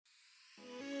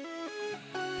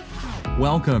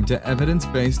Welcome to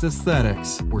Evidence-Based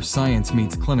Aesthetics, where science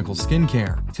meets clinical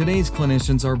skincare. Today's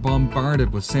clinicians are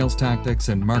bombarded with sales tactics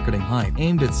and marketing hype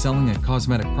aimed at selling a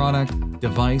cosmetic product,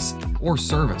 device, or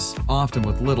service, often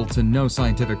with little to no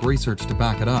scientific research to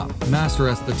back it up. Master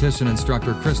esthetician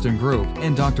instructor Kristen Group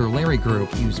and Dr. Larry Group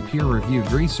use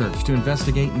peer-reviewed research to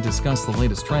investigate and discuss the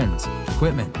latest trends,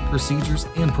 equipment, procedures,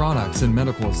 and products in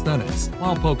medical aesthetics,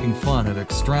 while poking fun at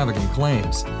extravagant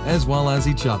claims, as well as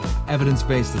each other.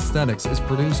 Evidence-Based Aesthetics is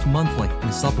produced monthly and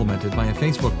is supplemented by a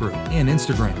Facebook group and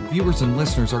Instagram. Viewers and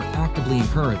listeners are actively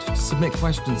encouraged to submit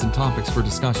questions and topics for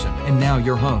discussion. And now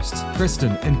your hosts,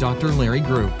 Kristen and Dr. Larry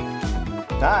Group.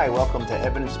 Hi, welcome to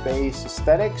Evidence-Based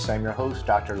Aesthetics. I'm your host,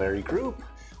 Dr. Larry Group.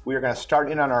 We are going to start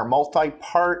in on our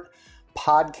multi-part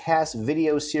podcast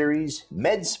video series,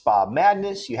 Med Spa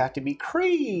Madness. You have to be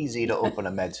crazy to open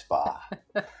a med spa.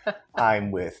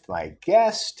 I'm with my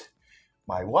guest,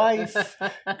 my wife,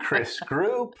 Chris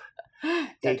Group,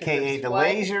 aka the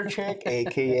laser chick,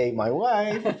 aka my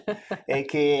wife,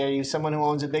 aka are you someone who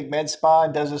owns a big med spa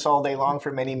and does this all day long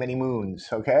for many, many moons,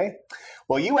 okay?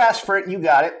 Well, you asked for it, you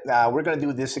got it. We're going to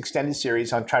do this extended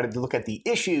series on trying to look at the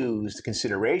issues, the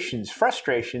considerations,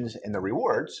 frustrations, and the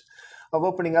rewards of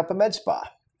opening up a med spa.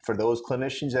 For those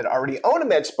clinicians that already own a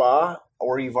med spa,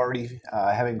 or you've already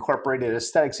have incorporated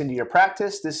aesthetics into your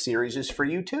practice, this series is for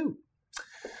you too.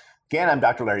 Again, I'm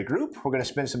Dr. Larry Group. We're going to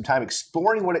spend some time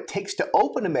exploring what it takes to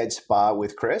open a med spa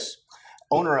with Chris,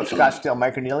 owner of Scottsdale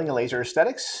Microneedling and Laser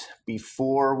Aesthetics.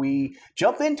 Before we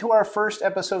jump into our first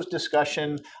episode's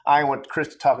discussion, I want Chris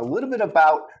to talk a little bit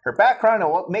about her background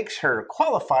and what makes her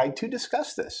qualified to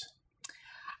discuss this.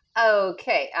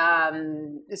 Okay,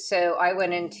 so I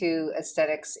went into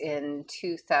aesthetics in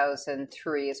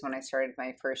 2003 is when I started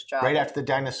my first job. Right after the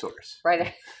dinosaurs.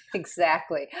 Right,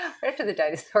 exactly. Right after the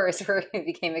dinosaurs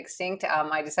became extinct,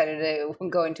 I decided to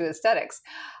go into aesthetics,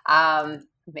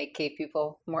 make cave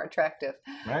people more attractive.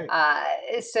 Right.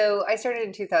 So I started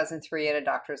in 2003 at a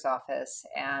doctor's office,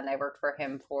 and I worked for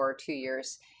him for 2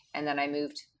 years, and then I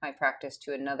moved my practice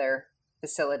to another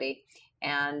facility,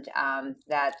 and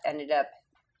that ended up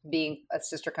being a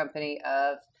sister company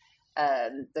of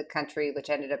the country, which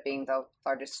ended up being the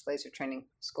largest laser training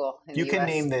school in the U.S. You can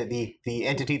name the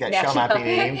entity that shall not be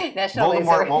named. National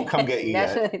Voldemort Laser. won't come get you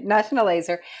yet. National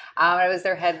Laser. I was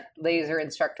their head laser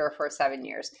instructor for 7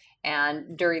 years.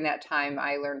 And during that time,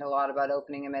 I learned a lot about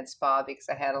opening a med spa because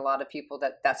I had a lot of people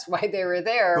that's why they were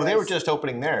there. Well, they were just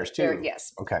opening theirs too.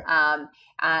 Yes. Okay.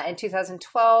 In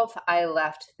 2012, I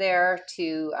left there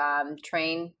to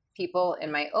train people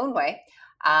in my own way.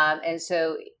 And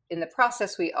so in the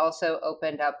process, we also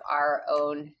opened up our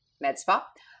own med spa.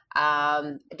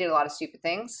 I did a lot of stupid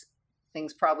things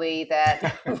probably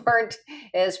that weren't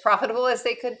as profitable as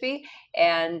they could be.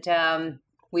 And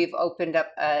we've opened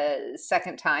up a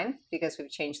second time because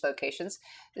we've changed locations.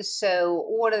 So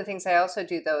one of the things I also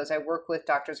do, though, is I work with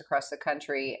doctors across the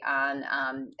country on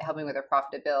helping with their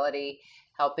profitability,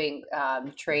 helping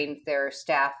train their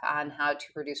staff on how to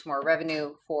produce more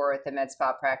revenue for the med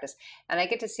spa practice. And I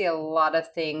get to see a lot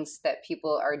of things that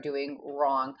people are doing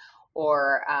wrong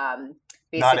or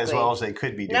basically not as well as they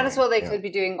could be doing. Not as well they could be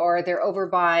doing, or they're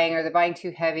overbuying, or they're buying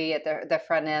too heavy at the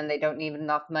front end. They don't need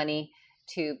enough money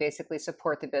to basically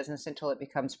support the business until it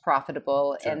becomes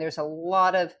profitable. Sure. And there's a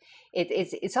lot of,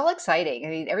 it's all exciting. I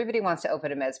mean, everybody wants to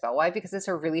open a med spa. Why? Because it's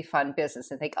a really fun business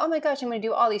and think, oh my gosh, I'm going to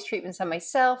do all these treatments on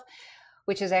myself,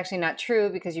 which is actually not true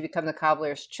because you become the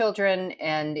cobbler's children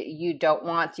and at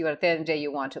the end of the day,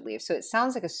 you want to leave. So it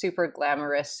sounds like a super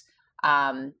glamorous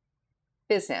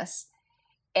business.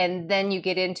 And then you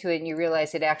get into it and you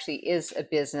realize it actually is a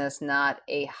business, not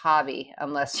a hobby,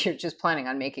 unless you're just planning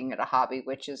on making it a hobby,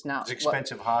 which is not. It's an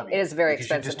expensive hobby. It is a very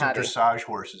expensive hobby. You just do dressage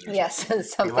horses or yes,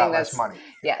 something a lot that's less money.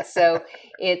 Yeah, so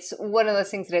it's one of those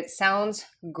things that it sounds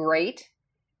great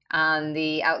on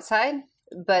the outside,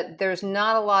 but there's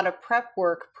not a lot of prep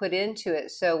work put into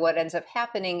it. So what ends up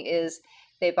happening is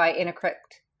they buy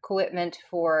incorrect equipment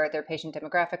for their patient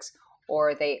demographics,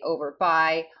 or they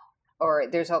overbuy, or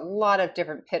there's a lot of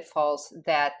different pitfalls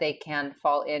that they can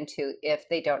fall into if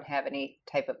they don't have any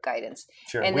type of guidance.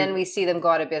 Sure. And then we see them go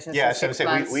out of business in 6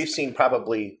 months. We've seen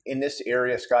probably in this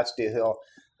area, Scottsdale,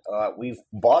 we've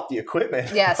bought the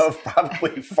equipment of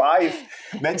probably 5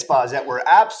 med spas that were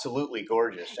absolutely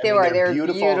gorgeous. They're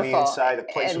beautiful on the inside. The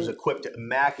place was equipped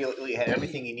immaculately, had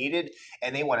everything you needed,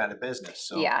 and they went out of business.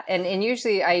 So. Yeah, and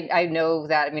usually I know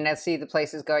that. I mean, I see the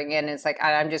places going in, and it's like,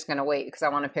 I'm just going to wait because I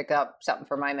want to pick up something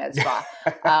for my med spa.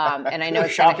 And I know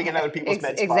it's shopping in other people's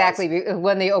med spas. Exactly,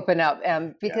 when they open up.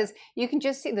 Because you can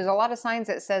just see there's a lot of signs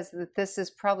that says that this is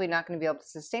probably not going to be able to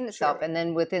sustain itself. Sure. And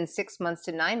then within 6 months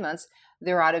to 9 months,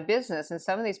 they're out of business. And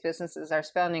some of these businesses are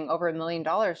spending over $1 million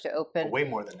to open way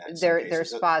more than that. Their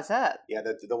spas up. Yeah,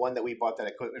 the one that we bought that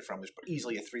equipment from is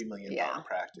easily a $3 million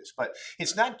practice. But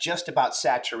it's not just about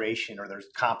saturation or there's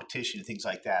competition and things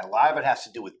like that. A lot of it has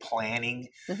to do with planning,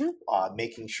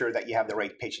 making sure that you have the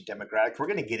right patient demographic. We're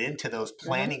going to get into those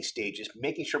planning stages,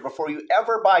 making sure before you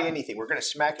ever buy anything, we're going to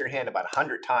smack your hand about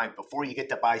 100 times before you get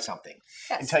to buy something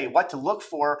and tell you what to look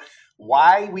for,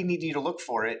 why we need you to look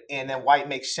for it, and then why it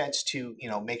makes sense to,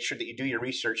 make sure that you do your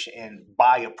research and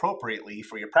buy appropriately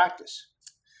for your practice.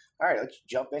 All right, let's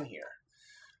jump in here.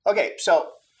 Okay,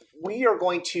 so we are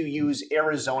going to use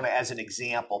Arizona as an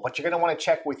example, but you're going to want to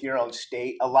check with your own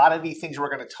state. A lot of these things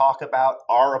we're going to talk about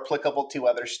are applicable to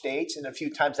other states, and a few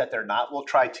times that they're not, we'll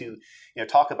try to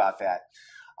talk about that.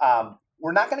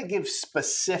 We're not going to give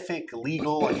specific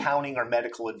legal, accounting, or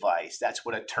medical advice. That's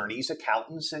what attorneys,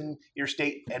 accountants, and your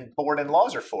state and board and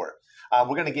laws are for.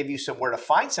 We're going to give you where to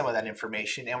find some of that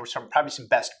information and probably some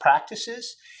best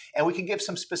practices. And we can give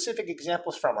some specific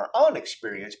examples from our own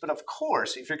experience. But of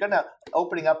course, if you're going to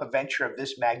opening up a venture of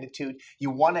this magnitude,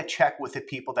 you want to check with the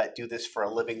people that do this for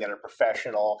a living, that are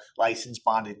professional, licensed,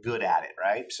 bonded, good at it,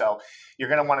 right? So you're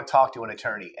going to want to talk to an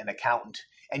attorney, an accountant,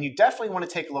 and you definitely want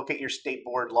to take a look at your state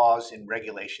board laws and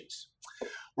regulations.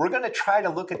 We're going to try to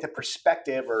look at the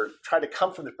perspective, or try to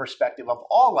come from the perspective of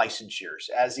all licensures,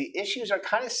 as the issues are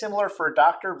kind of similar for a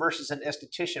doctor versus an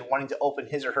esthetician wanting to open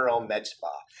his or her own med spa.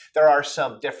 There are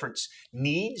some different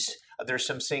needs. There's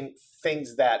some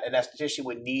things that an esthetician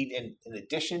would need in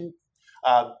addition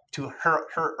to her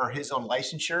or his own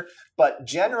licensure. But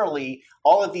generally,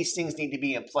 all of these things need to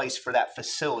be in place for that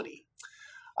facility.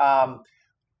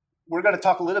 We're going to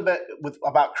talk a little bit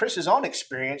about Chris's own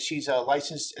experience. She's a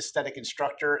licensed aesthetic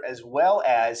instructor as well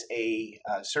as a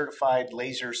certified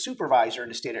laser supervisor in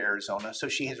the state of Arizona. So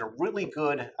she has a really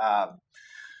good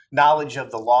knowledge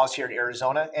of the laws here in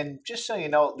Arizona. And just so you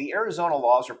know, the Arizona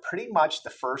laws are pretty much the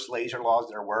first laser laws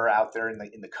that were out there in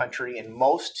the country. And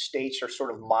most states are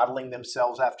sort of modeling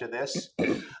themselves after this.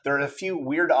 There are a few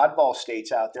weird oddball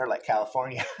states out there like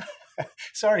California.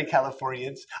 Sorry,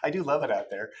 Californians. I do love it out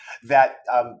there. That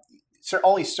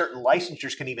only certain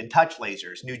licensures can even touch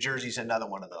lasers. New Jersey's another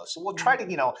one of those. So we'll try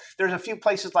to, there's a few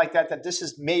places like that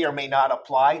this may or may not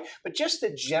apply, but just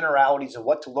the generalities of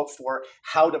what to look for,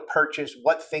 how to purchase,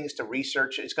 what things to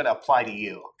research, is going to apply to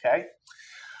you, okay?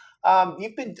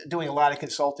 You've been doing a lot of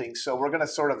consulting, so we're going to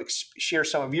sort of share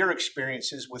some of your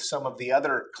experiences with some of the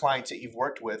other clients that you've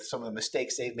worked with, some of the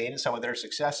mistakes they've made and some of their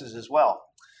successes as well.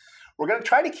 We're going to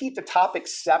try to keep the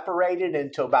topics separated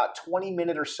into about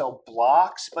 20-minute or so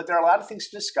blocks, but there are a lot of things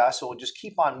to discuss, so we'll just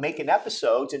keep on making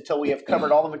episodes until we have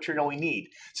covered all the material we need.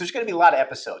 So there's going to be a lot of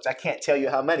episodes. I can't tell you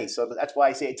how many, so that's why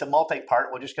I say it's a multi-part.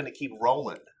 We're just going to keep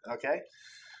rolling, okay?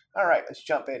 All right, let's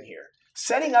jump in here.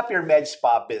 Setting up your med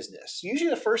spa business. Usually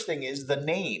the first thing is the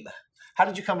name. How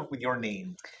did you come up with your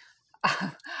name?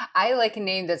 I like a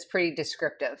name that's pretty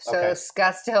descriptive. So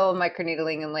Scottsdale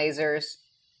Microneedling and Lasers.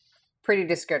 Pretty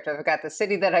descriptive. I've got the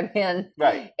city that I'm in,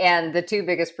 right, and the two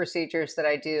biggest procedures that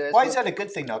I do. Why is that a good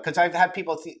thing, though? Because I've had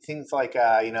people things like,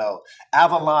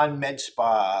 Avalon Med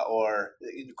Spa or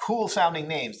cool sounding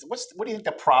names. What do you think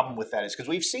the problem with that is? Because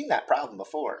we've seen that problem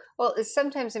before. Well,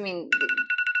 sometimes,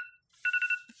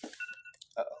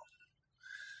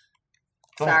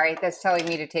 Sorry, that's telling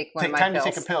me to take one of my pills. Time to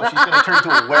take a pill. She's going to turn into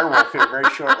a werewolf here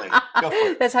very shortly. Go for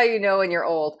it. That's how you know when you're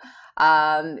old.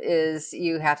 Is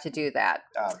you have to do that.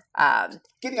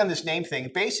 Getting on this name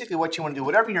thing, basically what you want to do,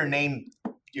 whatever your name,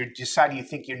 you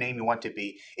think your name you want to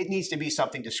be, it needs to be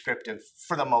something descriptive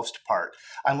for the most part.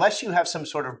 Unless you have some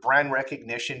sort of brand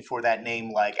recognition for that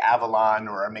name like Avalon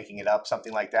or I'm making it up,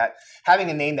 something like that, having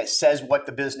a name that says what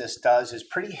the business does is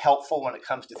pretty helpful when it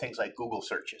comes to things like Google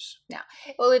searches. Yeah,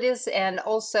 well it is. And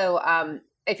also,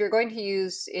 if you're going to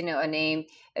use, a name,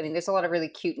 there's a lot of really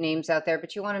cute names out there,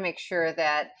 but you want to make sure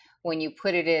that when you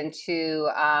put it into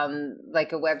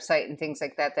like a website and things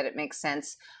like that, that it makes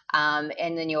sense. And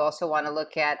then you also want to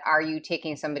look at, are you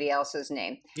taking somebody else's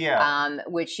name? Yeah.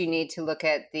 Which you need to look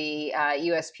at the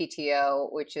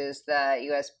USPTO, which is the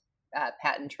U.S.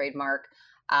 Patent Trademark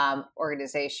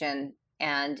Organization,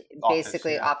 and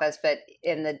basically office, but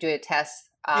in the do a test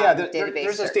database.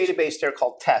 There's a database there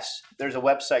called TESS. There's a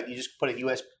website. You just put a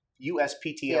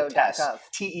USPTO test,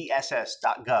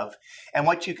 TESS.gov. And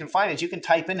what you can find is you can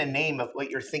type in a name of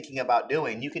what you're thinking about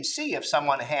doing. You can see if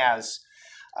someone has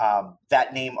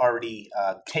that name already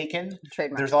taken.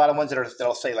 Trademark. There's a lot of ones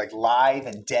that'll say like live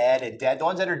and dead. The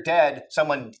ones that are dead,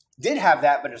 someone did have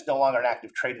that, but it's no longer an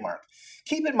active trademark.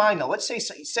 Keep in mind though, let's say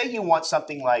you want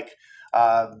something like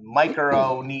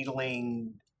micro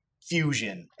needling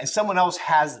Fusion, and someone else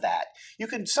has that. You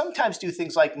can sometimes do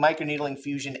things like Microneedling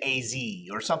Fusion AZ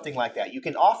or something like that. You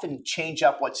can often change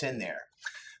up what's in there.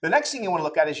 The next thing you want to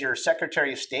look at is your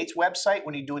Secretary of State's website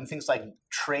when you're doing things like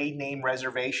trade name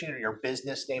reservation or your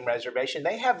business name reservation.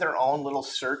 They have their own little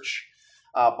search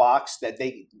box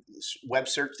web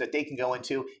search that they can go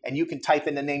into, and you can type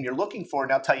in the name you're looking for, and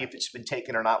they'll tell you if it's been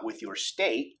taken or not with your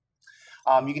state.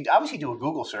 You can obviously do a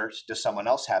Google search. Does someone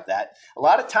else have that? A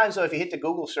lot of times, though, if you hit the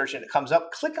Google search and it comes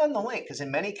up, click on the link, because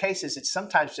in many cases, it's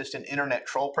sometimes just an internet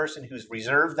troll person who's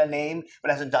reserved the name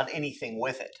but hasn't done anything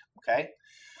with it, okay?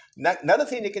 Another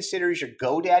thing to consider is your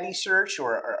GoDaddy search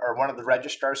or one of the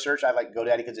registrar search. I like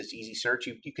GoDaddy because it's easy search.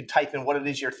 You can type in what it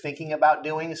is you're thinking about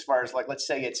doing as far as, like, let's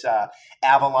say it's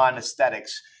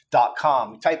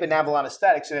AvalonAesthetics.com. You type in Avalon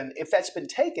Aesthetics, and if that's been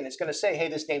taken, it's going to say, hey,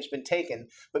 this name's been taken,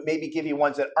 but maybe give you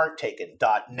ones that aren't taken,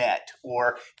 .net,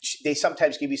 or they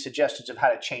sometimes give you suggestions of how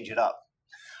to change it up.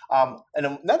 And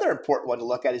another important one to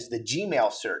look at is the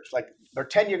Gmail search. Like,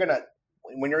 pretend you're going to,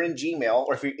 when you're in Gmail,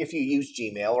 or if you use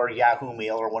Gmail or Yahoo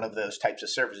Mail or one of those types of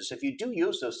services, if you do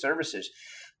use those services,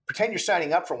 pretend you're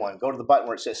signing up for one. Go to the button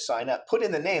where it says sign up, put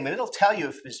in the name, and it'll tell you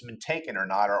if it's been taken or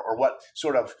not, or what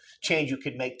sort of change you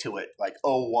could make to it, like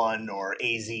O1 or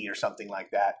AZ or something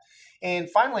like that. And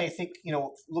finally, I think,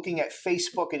 looking at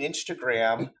Facebook and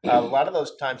Instagram, a lot of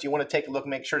those times you want to take a look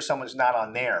and make sure someone's not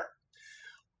on there.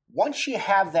 Once you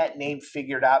have that name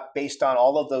figured out based on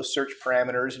all of those search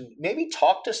parameters, and maybe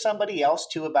talk to somebody else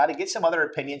too about it, get some other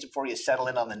opinions before you settle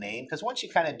in on the name. Because once you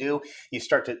kind of do, you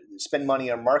start to spend money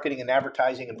on marketing and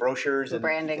advertising and brochures and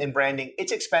branding.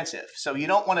 It's expensive, so you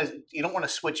don't want to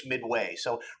switch midway.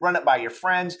 So run it by your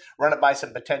friends, run it by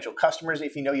some potential customers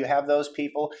if you know you have those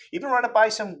people. Even run it by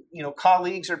some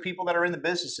colleagues or people that are in the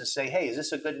business and say, hey, is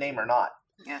this a good name or not?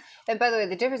 Yeah. And by the way,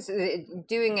 the difference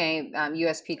doing a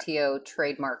USPTO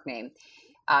trademark name,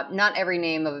 not every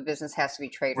name of a business has to be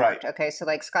trademarked. Right. Okay. So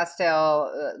like Scottsdale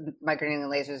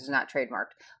Microneedling Lasers is not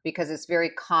trademarked because it's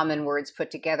very common words put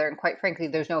together. And quite frankly,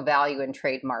 there's no value in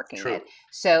trademarking it.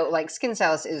 So like Skin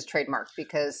Stylist is trademarked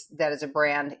because that is a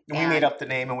brand. And we made up the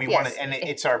name and we wanted, and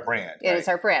it's our brand. Right? It's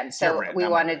our brand. So we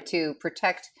wanted to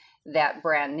protect that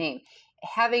brand name.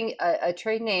 Having a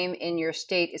trade name in your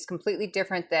state is completely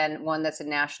different than one that's a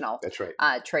national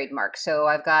trademark. So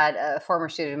I've got a former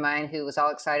student of mine who was all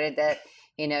excited that,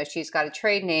 she's got a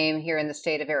trade name here in the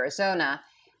state of Arizona.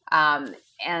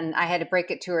 And I had to break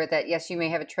it to her that, yes, you may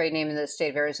have a trade name in the state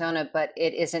of Arizona, but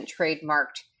it isn't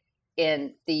trademarked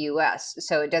in the U.S.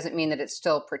 So it doesn't mean that it's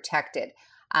still protected.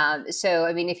 So,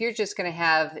 I mean, if you're just going to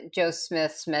have Joe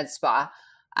Smith's Med Spa,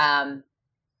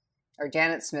 or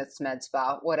Janet Smith's Med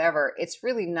Spa, whatever, it's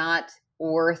really not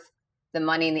worth the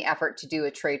money and the effort to do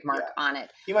a trademark on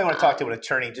it. You might want to talk to an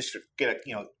attorney just to get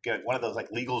one of those like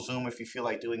LegalZoom if you feel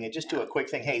like doing it. Just do a quick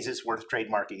thing. Hey, is this worth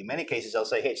trademarking? In many cases, they'll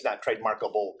say, hey, it's not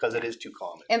trademarkable because it is too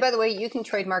common. And by the way, you can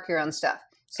trademark your own stuff.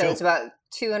 So It's about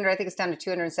 $200. I think it's down to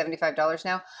 $275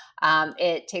 now.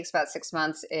 It takes about 6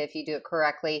 months if you do it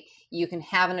correctly. You can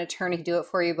have an attorney do it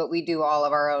for you, but we do all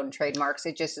of our own trademarks.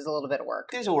 It just is a little bit of work.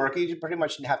 There's a work. You pretty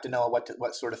much have to know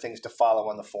what sort of things to follow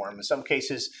on the form. In some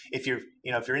cases, if you're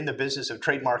in the business of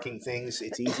trademarking things,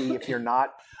 it's easy. If you're not,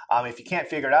 if you can't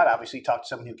figure it out, obviously talk to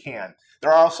someone who can. There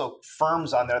are also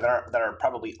firms on there that are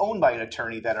probably owned by an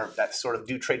attorney that sort of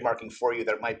do trademarking for you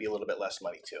that might be a little bit less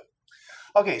money too.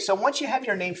 Okay, so once you have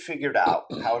your name figured out,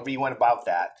 however you went about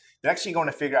that, the next thing you're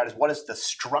going to figure out is what is the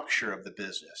structure of the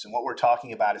business. And what we're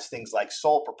talking about is things like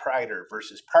sole proprietor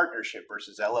versus partnership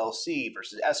versus LLC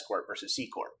versus S Corp versus C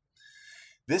Corp.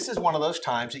 This is one of those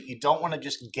times that you don't want to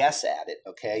just guess at it,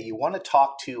 okay? You want to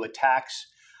talk to a tax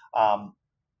or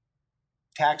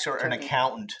an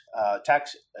accountant, a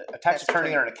tax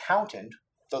attorney or an accountant.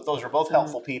 Those are both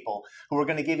helpful people who are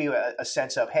going to give you a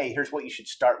sense of, hey, here's what you should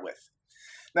start with.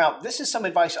 Now, this is some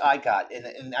advice I got,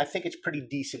 and I think it's pretty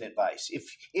decent advice.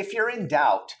 If you're in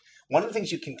doubt, one of the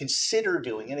things you can consider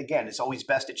doing, and again, it's always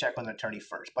best to check with an attorney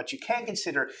first, but you can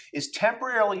consider is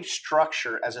temporarily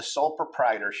structure as a sole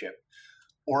proprietorship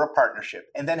or a partnership,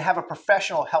 and then have a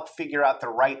professional help figure out the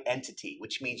right entity,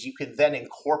 which means you can then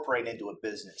incorporate into a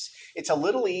business. It's a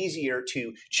little easier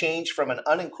to change from an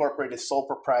unincorporated sole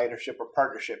proprietorship or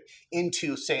partnership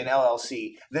into, say, an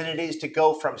LLC than it is to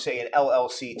go from, say, an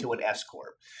LLC to an S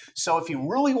Corp. So if you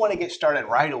really want to get started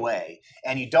right away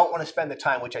and you don't want to spend the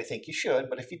time, which I think you should,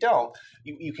 but if you don't,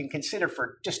 you can consider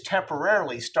for just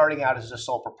temporarily starting out as a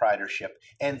sole proprietorship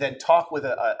and then talk with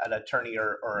an attorney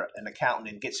or an accountant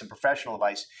and get some professional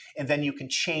advice. And then you can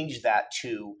change that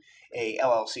to a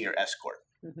LLC or S Corp.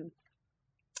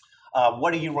 Mm-hmm.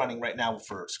 What are you running right now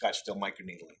for Scottsdale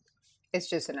Microneedling? It's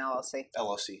just an LLC.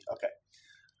 LLC, okay.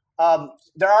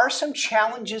 There are some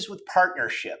challenges with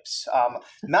partnerships,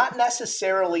 not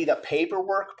necessarily the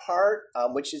paperwork part,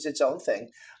 which is its own thing,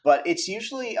 but it's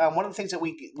usually one of the things that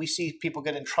we see people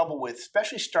get in trouble with,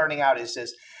 especially starting out, is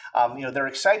this. They're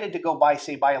excited to go buy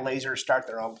a laser, start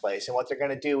their own place, and what they're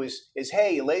going to do is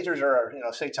hey, lasers are,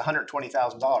 say it's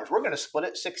 $120,000. We're going to split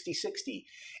it 60-60,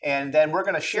 and then we're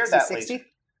going to share 60, that 60? Laser.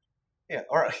 Yeah,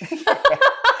 or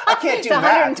I can't do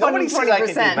math. Nobody says I can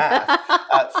do math.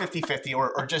 50-50,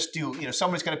 or just do,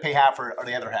 someone's going to pay half or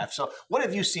the other half. So what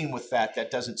have you seen with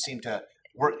that doesn't seem to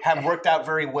have worked out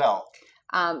very well?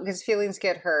 Because feelings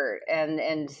get hurt,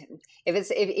 and here's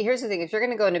the thing: if you're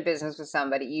going to go into business with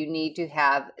somebody, you need to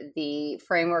have the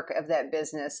framework of that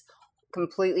business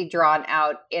completely drawn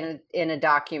out in a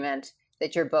document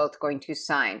that you're both going to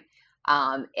sign,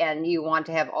 and you want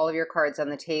to have all of your cards on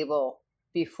the table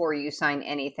before you sign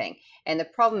anything. And the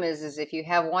problem is if you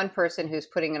have one person who's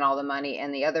putting in all the money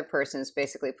and the other person is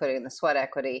basically putting in the sweat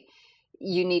equity,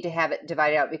 you need to have it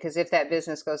divided out, because if that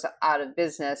business goes out of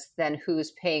business, then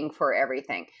who's paying for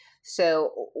everything?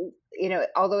 So,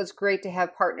 although it's great to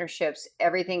have partnerships,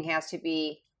 everything has to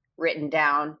be written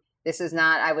down.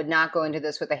 I would not go into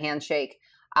this with a handshake,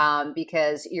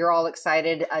 because you're all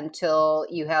excited until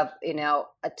you have,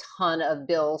 a ton of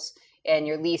bills and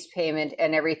your lease payment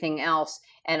and everything else,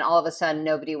 and all of a sudden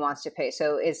nobody wants to pay.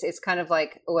 So it's kind of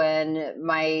like when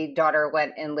my daughter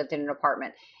went and lived in an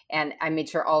apartment, and I made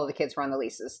sure all of the kids were on the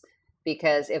leases,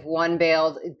 because if one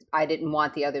bailed, I didn't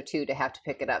want the other two to have to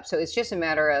pick it up. So it's just a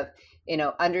matter of,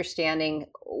 understanding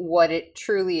what it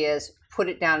truly is, put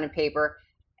it down in paper,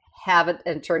 have an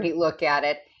attorney look at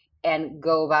it, and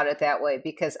go about it that way,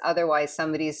 because otherwise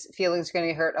somebody's feelings are going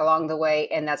to get hurt along the way,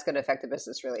 and that's going to affect the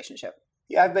business relationship.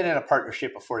 Yeah, I've been in a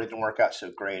partnership before. It didn't work out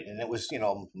so great. And it was,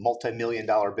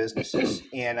 multi-million-dollar businesses.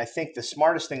 And I think the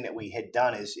smartest thing that we had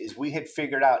done is we had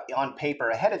figured out on paper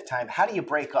ahead of time, how do you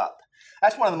break up?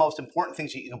 That's one of the most important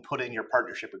things that you can put in your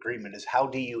partnership agreement is how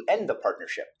do you end the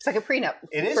partnership? It's like a prenup.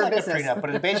 It is like a prenup,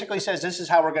 but it basically says this is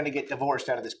how we're going to get divorced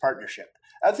out of this partnership.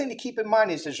 Other thing to keep in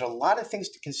mind is there's a lot of things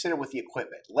to consider with the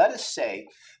equipment. Let us say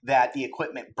that the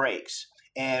equipment breaks,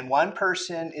 and one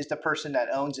person is the person that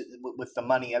owns it with the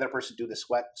money, the other person do the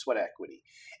sweat equity.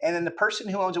 And then the person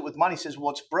who owns it with money says,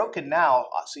 well, it's broken now,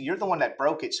 so you're the one that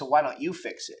broke it, so why don't you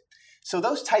fix it? So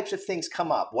those types of things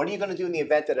come up. What are you going to do in the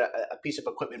event that a piece of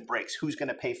equipment breaks? Who's going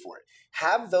to pay for it?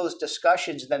 Have those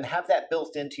discussions, then have that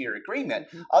built into your agreement.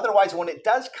 Mm-hmm. Otherwise, when it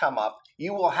does come up,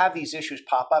 you will have these issues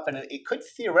pop up, and it could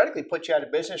theoretically put you out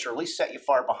of business or at least set you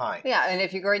far behind. Yeah, and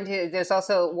if you're going to, there's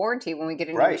also warranty when we get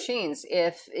into machines.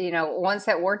 If, once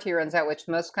that warranty runs out, which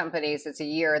most companies, it's a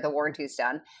year, the warranty's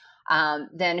done,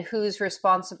 then who's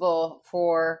responsible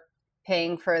for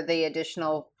paying for the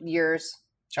additional years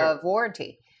of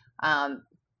warranty?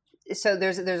 So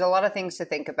there's a lot of things to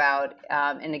think about.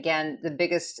 And again, the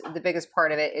biggest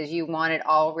part of it is you want it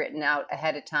all written out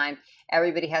ahead of time.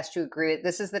 Everybody has to agree.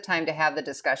 This is the time to have the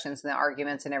discussions and the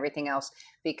arguments and everything else,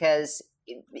 because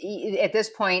at this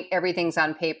point, everything's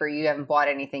on paper. You haven't bought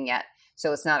anything yet,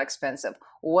 so it's not expensive.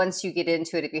 Once you get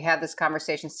into it, if you have this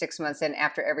conversation 6 months in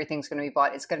after everything's going to be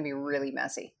bought, it's going to be really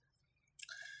messy.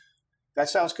 That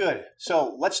sounds good.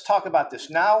 So let's talk about this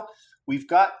now.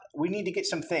 We need to get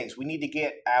some things. We need to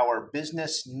get our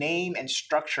business name and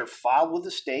structure filed with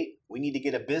the state. We need to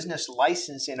get a business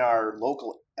license in our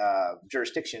local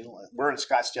jurisdiction. We're in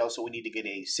Scottsdale, so we need to get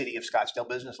a City of Scottsdale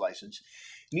business license.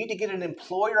 You need to get an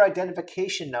employer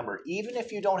identification number, even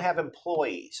if you don't have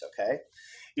employees, okay?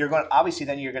 You're going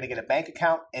to get a bank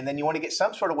account, and then you want to get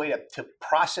some sort of way to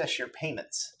process your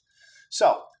payments.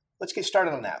 So let's get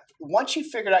started on that. Once you've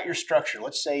figured out your structure,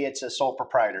 let's say it's a sole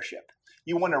proprietorship,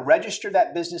 you want to register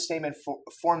that business name and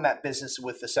form that business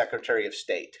with the Secretary of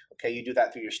State. Okay, you do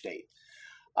that through your state.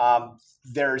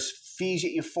 There's fees that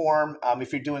you form.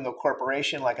 If you're doing a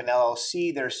corporation like an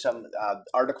LLC, there's some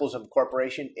articles of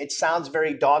incorporation. It sounds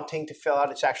very daunting to fill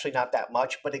out. It's actually not that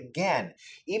much. But again,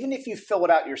 even if you fill it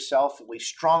out yourself, we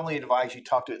strongly advise you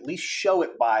talk to at least show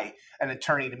it by an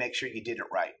attorney to make sure you did it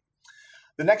right.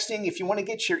 The next thing, if you want to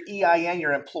get your EIN,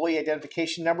 your employee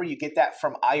identification number, you get that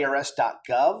from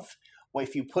irs.gov. Well,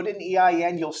 if you put in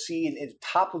EIN, you'll see in the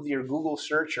top of your Google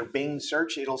search or Bing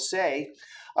search, it'll say,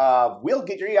 we'll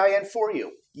get your EIN for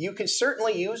you. You can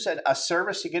certainly use a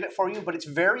service to get it for you, but it's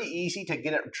very easy to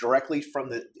get it directly from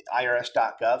the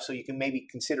irs.gov. So you can maybe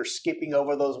consider skipping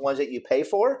over those ones that you pay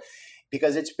for,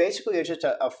 because it's basically just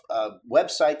a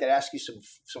website that asks you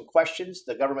some questions.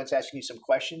 The government's asking you some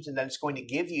questions, and then it's going to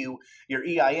give you your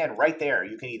EIN right there.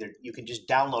 You can just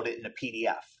download it in a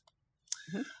PDF.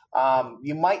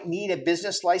 You might need a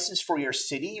business license for your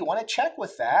city. You want to check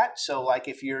with that. So like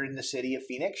if you're in the city of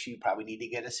Phoenix, you probably need to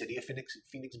get a city of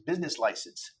Phoenix business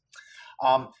license.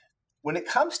 When it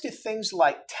comes to things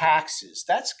like taxes,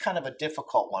 that's kind of a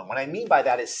difficult one. What I mean by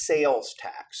that is sales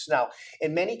tax. Now,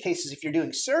 in many cases, if you're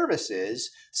doing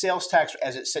services, sales tax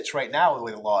as it sits right now the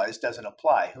way the law is doesn't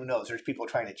apply. Who knows? There's people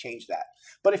trying to change that.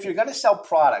 But if you're going to sell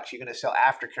products, you're going to sell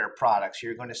aftercare products,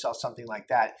 you're going to sell something like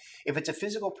that. If it's a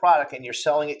physical product and you're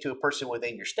selling it to a person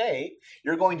within your state,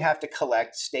 you're going to have to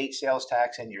collect state sales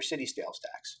tax and your city sales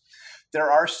tax. There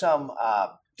are some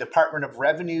Department of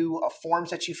Revenue forms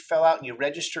that you fill out and you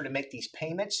register to make these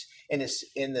payments. In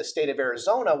the state of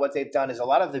Arizona, what they've done is a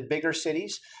lot of the bigger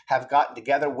cities have gotten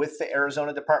together with the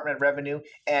Arizona Department of Revenue,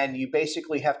 and you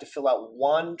basically have to fill out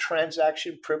one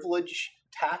transaction privilege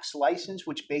tax license,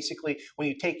 which basically when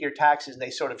you take your taxes, they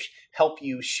sort of help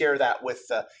you share that with,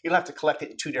 you don't have to collect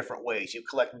it in two different ways. You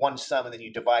collect one sum and then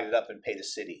you divide it up and pay the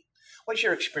city. What's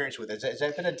your experience with it? Has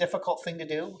that been a difficult thing to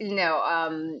do?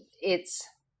 No,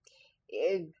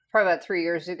 probably about 3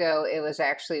 years ago, it was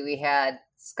actually, we had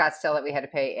Scottsdale that we had to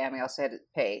pay, and we also had to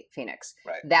pay Phoenix.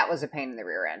 Right. That was a pain in the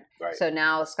rear end. Right. So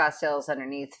now Scottsdale is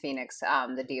underneath Phoenix,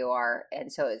 the DOR,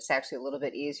 and so it's actually a little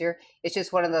bit easier. It's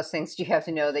just one of those things you have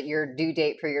to know that your due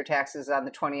date for your taxes is on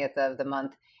the 20th of the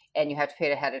month, and you have to pay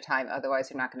it ahead of time. Otherwise,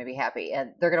 they're not going to be happy,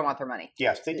 and they're going to want their money.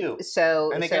 Yes, they do.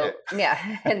 And they get it.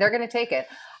 Yeah, and they're going to take it.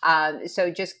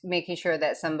 So just making sure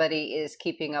that somebody is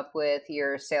keeping up with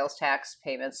your sales tax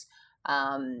payments,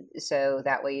 so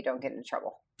that way you don't get into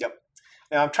trouble. Yep.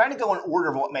 Now I'm trying to go in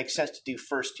order of what makes sense to do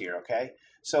first here. Okay.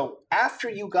 So after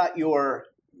you got your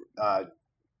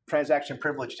transaction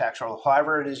privilege tax, or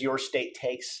however it is your state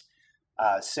takes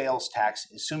sales tax,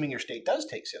 assuming your state does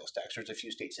take sales tax, there's a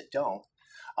few states that don't.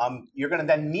 You're going to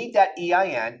then need that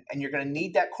EIN, and you're going to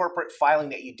need that corporate filing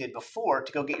that you did before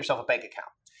to go get yourself a bank account.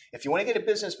 If you want to get a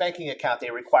business banking account,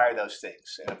 they require those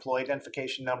things: an employee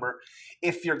identification number.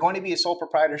 If you're going to be a sole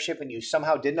proprietorship and you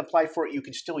somehow didn't apply for it, you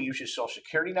can still use your social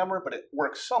security number, but it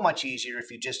works so much easier if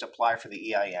you just apply for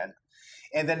the EIN.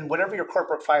 And then whatever your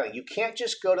corporate filing, you can't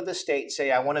just go to the state and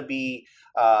say, I want to be,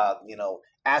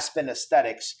 Aspen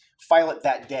Aesthetics, file it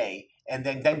that day, and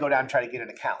then go down and try to get an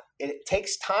account. It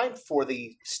takes time for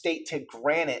the state to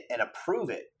grant it and approve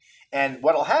it. And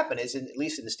what will happen is, at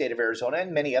least in the state of Arizona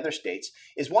and many other states,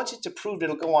 is once it's approved,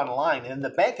 it'll go online, and the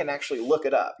bank can actually look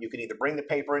it up. You can either bring the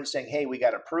paper in saying, hey, we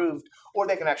got approved, or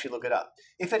they can actually look it up.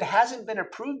 If it hasn't been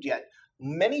approved yet,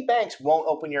 many banks won't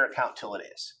open your account till it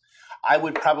is. I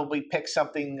would probably pick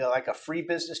something like a free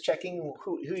business checking.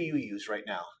 Who do you use right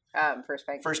now? First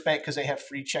Bank. First Bank, because they have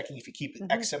free checking if you keep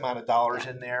X amount of dollars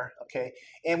in there. Okay.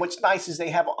 And what's nice is they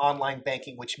have online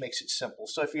banking, which makes it simple.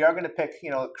 So if you are going to pick,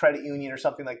 a credit union or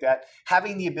something like that,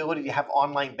 having the ability to have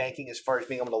online banking as far as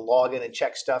being able to log in and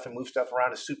check stuff and move stuff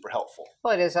around is super helpful.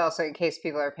 Well, it is also in case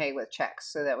people are paying with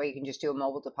checks, so that way you can just do a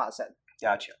mobile deposit.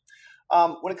 Gotcha.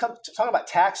 When it comes to talking about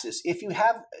taxes, if you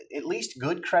have at least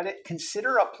good credit,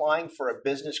 consider applying for a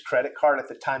business credit card at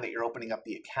the time that you're opening up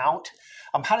the account.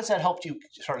 How does that help you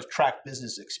sort of track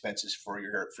business expenses for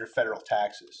your federal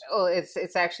taxes? Well,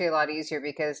 it's actually a lot easier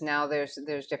because now there's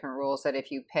different rules that if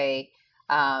you pay,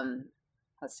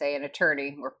 let's say an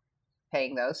attorney, we're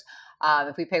paying those.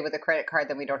 If we pay with a credit card,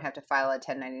 then we don't have to file a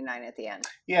 1099 at the end.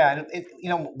 Yeah,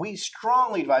 and we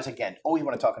strongly advise, again, always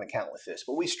want to talk an account with this,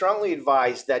 but we strongly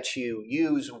advise that you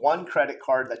use one credit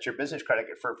card that's your business credit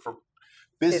card for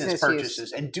business purchases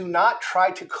use. And do not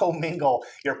try to commingle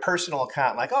your personal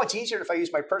account. Like, it's easier if I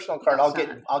use my personal card,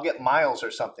 I'll get miles or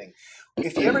something.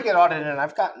 If you ever get audited, and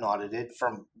I've gotten audited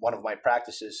from one of my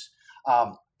practices,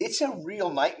 it's a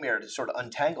real nightmare to sort of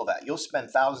untangle that. You'll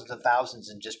spend thousands and thousands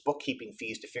in just bookkeeping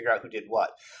fees to figure out who did what.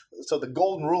 So the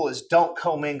golden rule is don't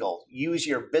commingle. Use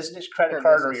your business credit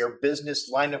card or your business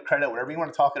line of credit, whatever you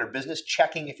want to talk it, or business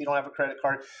checking if you don't have a credit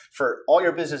card, for all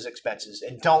your business expenses,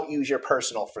 and don't use your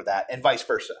personal for that, and vice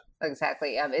versa.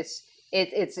 Exactly.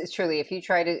 It's truly, if you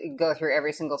try to go through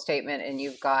every single statement and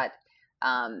you've got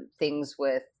things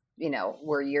with,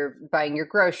 where you're buying your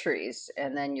groceries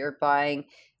and then you're buying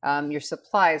your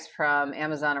supplies from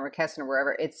Amazon or McKesson or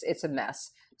wherever, it's a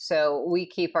mess. So we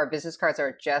keep our business cards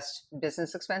are just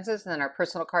business expenses, and then our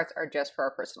personal cards are just for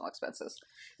our personal expenses.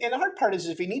 And the hard part is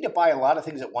if you need to buy a lot of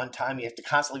things at one time, you have to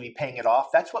constantly be paying it off.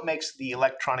 That's what makes the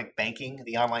electronic banking,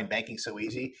 the online banking so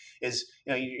easy, is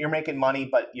you're making money,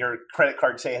 but your credit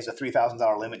card, say, has a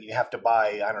 $3,000 limit, and you have to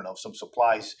buy, some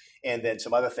supplies and then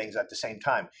some other things at the same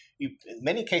time. In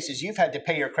many cases, you've had to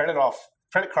pay your credit off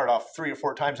credit card off 3 or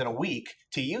 4 times in a week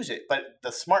to use it. But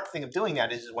the smart thing of doing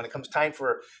that is when it comes time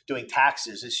for doing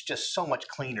taxes, it's just so much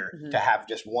cleaner to have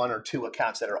just 1 or 2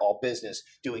 accounts that are all business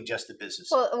doing just the business.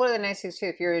 Well, one of the nice things too,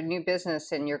 if you're a new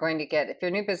business and if you're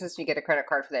a new business and you get a credit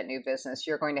card for that new business,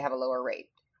 you're going to have a lower rate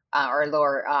or a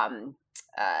lower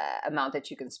amount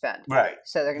that you can spend. Right.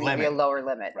 So they're going to give you a lower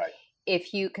limit. Right.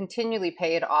 If you continually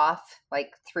pay it off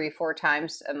like 3-4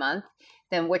 times a month,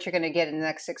 then what you're going to get in the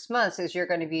next 6 months is you're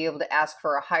going to be able to ask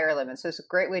for a higher limit. So it's a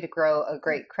great way to grow a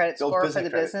great credit score for the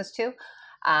business too.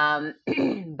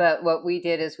 But what we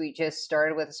did is we just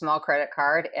started with a small credit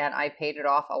card and I paid it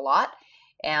off a lot.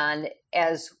 And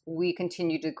as we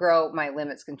continue to grow, my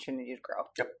limits continue to grow.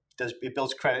 Yep. It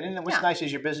builds credit. And what's nice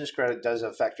is your business credit does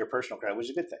affect your personal credit, which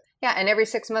is a good thing. Yeah. And every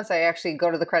 6 months, I actually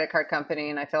go to the credit card company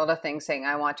and I fill out a thing saying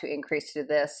I want to increase to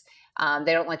this.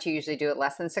 They don't let you usually do it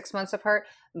less than 6 months apart,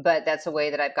 but that's a way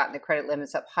that I've gotten the credit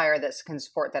limits up higher that can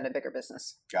support then a bigger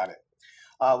business. Got it.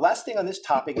 Last thing on this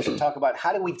topic is to talk about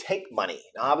how do we take money.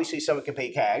 Now, obviously, someone can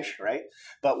pay cash, right?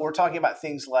 But we're talking about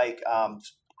things like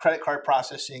credit card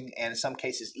processing and in some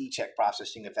cases e-check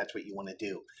processing if that's what you want to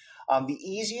do. The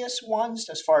easiest ones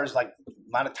as far as like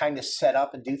amount of time to set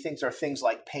up and do things are things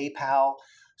like PayPal,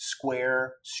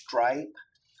 Square, Stripe.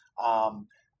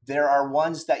 There are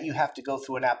ones that you have to go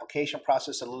through an application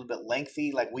process a little bit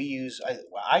lengthy. Like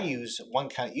I use one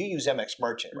kind. You use MX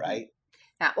Merchant, right?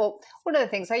 Yeah, well, one of the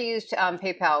things I used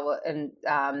PayPal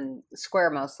and Square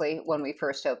mostly when we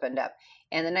first opened up.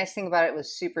 And the nice thing about it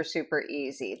was super, super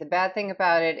easy. The bad thing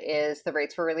about it is the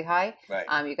rates were really high. Right.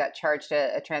 You got charged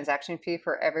a transaction fee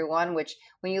for everyone, which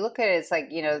when you look at it, it's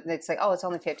like, oh, it's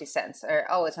only 50 cents or,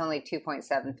 oh, it's only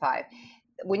 2.75.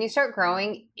 When you start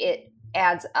growing, it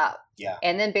adds up. Yeah.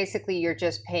 And then basically you're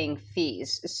just paying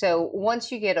fees. So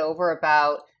once you get over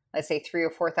about, let's say $3,000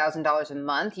 or $4,000 a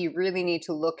month, you really need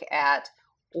to look at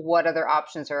what other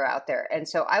options are out there. And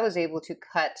so I was able to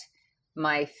cut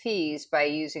my fees by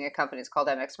using a company. It's called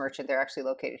MX Merchant. They're actually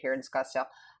located here in Scottsdale.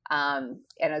 And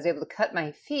I was able to cut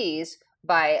my fees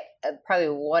by probably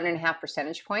 1.5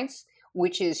 percentage points,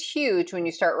 which is huge when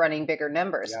you start running bigger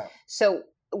numbers. Yeah. So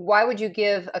why would you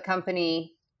give a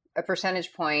company a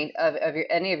percentage point of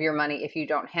any of your money if you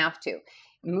don't have to?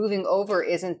 Moving over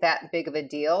isn't that big of a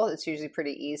deal. It's usually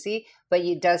pretty easy, but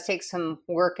it does take some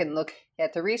work and look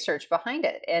at the research behind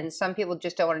it. And some people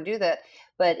just don't want to do that.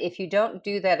 But if you don't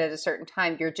do that at a certain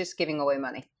time, you're just giving away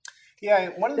money. Yeah,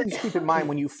 one of the things to keep in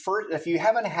mind if you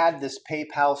haven't had this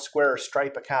PayPal, Square, or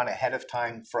Stripe account ahead of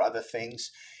time for other things,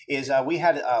 is we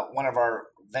had one of our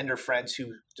vendor friends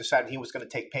who decided he was going to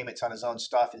take payments on his own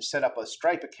stuff and set up a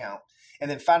Stripe account, and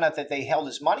then found out that they held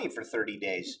his money for 30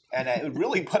 days, and it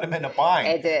really put him in a bind.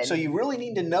 It did. So you really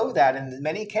need to know that. And in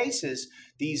many cases,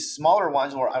 these smaller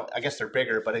ones, or I guess they're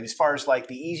bigger, but as far as like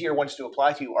the easier ones to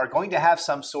apply to, are going to have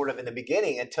some sort of in the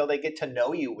beginning until they get to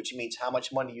know you, which means how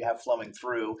much money you have flowing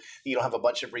through. You don't have a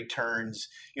bunch of returns.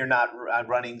 You're not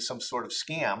running some sort of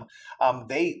scam.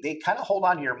 They kind of hold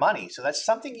on to your money. So that's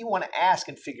something you want to ask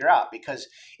and figure out, because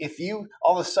if you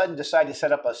all of a sudden decide to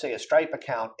set up a Stripe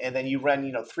account and then you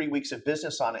run 3 weeks of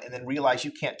business on it and then realize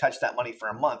you can't touch that money for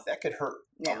a month, that could hurt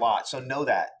a lot. So know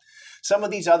that. Some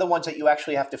of these other ones that you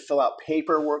actually have to fill out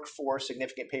paperwork for,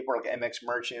 significant paperwork, like MX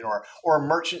Merchant or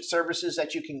merchant services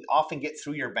that you can often get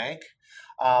through your bank,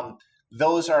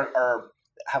 those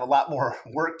have a lot more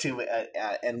work to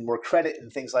and more credit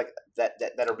and things like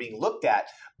that are being looked at.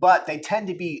 But they tend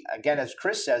to be, again, as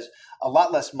Chris says, a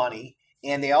lot less money.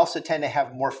 And they also tend to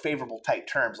have more favorable type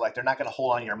terms, like they're not going to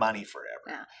hold on your money forever.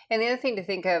 Yeah. And the other thing to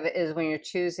think of is when you're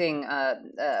choosing a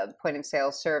point of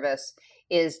sale service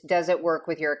is, does it work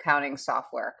with your accounting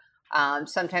software?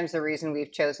 Sometimes the reason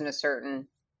we've chosen a certain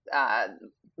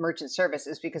merchant service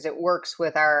is because it works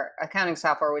with our accounting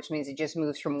software, which means it just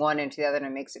moves from one into the other and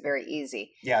it makes it very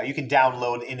easy. Yeah, you can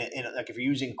download in like if you're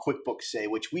using QuickBooks, say,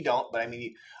 which we don't, but I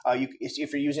mean,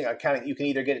 if you're using accounting, you can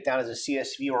either get it down as a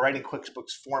CSV or right in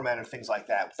QuickBooks format or things like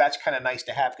that. That's kind of nice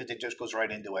to have because it just goes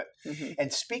right into it. Mm-hmm.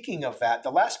 And speaking of that,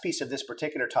 the last piece of this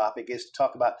particular topic is to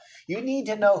talk about, you need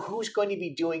to know who's going to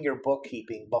be doing your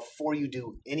bookkeeping before you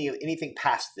do anything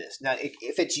past this. Now,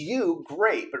 if it's you,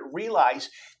 great, but realize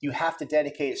you have to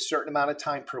dedicate a certain amount of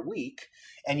time per week,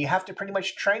 and you have to pretty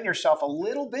much train yourself a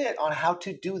little bit on how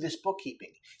to do this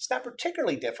bookkeeping. It's not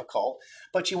particularly difficult,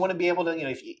 but you want to be able to,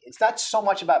 it's not so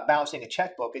much about balancing a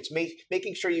checkbook. It's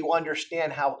making sure you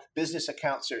understand how business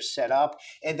accounts are set up.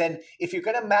 And then if you're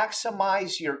going to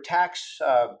maximize your tax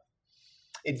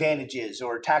advantages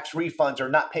or tax refunds or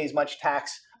not pay as much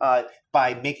tax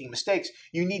by making mistakes,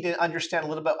 you need to understand a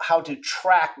little bit how to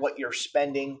track what you're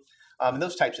spending and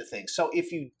those types of things. So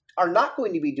if you are not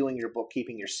going to be doing your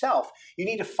bookkeeping yourself, you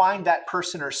need to find that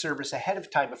person or service ahead of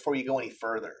time before you go any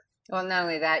further. Well, not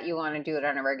only that, you want to do it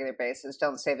on a regular basis.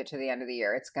 Don't save it to the end of the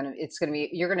year.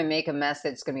 You're gonna make a mess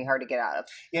that's gonna be hard to get out of.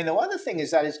 And the other thing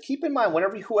is keep in mind,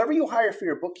 whoever you hire for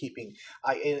your bookkeeping,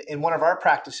 in one of our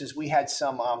practices, we had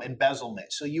some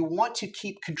embezzlement. So you want to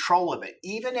keep control of it.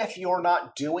 Even if you're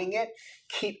not doing it,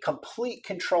 keep complete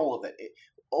control of it.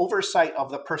 Oversight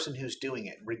of the person who's doing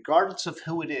it, regardless of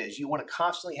who it is. You want to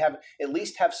constantly at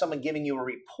least have someone giving you a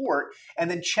report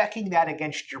and then checking that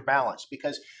against your balance,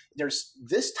 because there's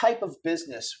this type of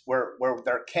business where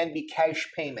there can be cash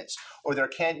payments, or there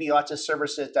can be lots of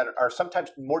services that are sometimes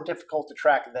more difficult to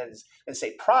track than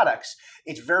say products.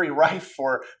 It's very rife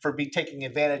for being taken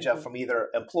advantage of from either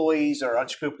employees or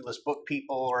unscrupulous book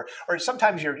people, or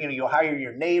sometimes you'll hire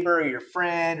your neighbor or your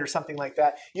friend or something like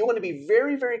that. You want to be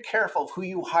very, very careful of who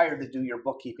you hire to do your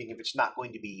bookkeeping if it's not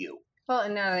going to be you. Well,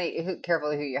 and not only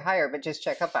careful who you hire, but just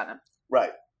check up on them.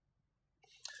 Right.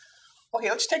 Okay,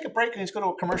 let's take a break and let's go to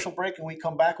a commercial break, and when we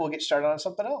come back, we'll get started on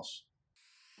something else.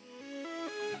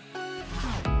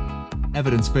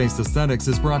 Evidence-Based Aesthetics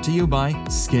is brought to you by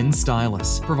Skin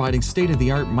Stylus, providing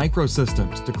state-of-the-art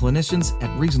microsystems to clinicians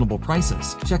at reasonable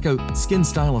prices. Check out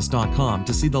skinstylus.com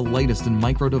to see the latest in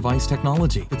micro-device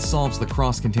technology that solves the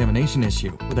cross-contamination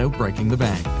issue without breaking the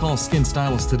bank. Call Skin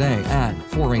Stylus today at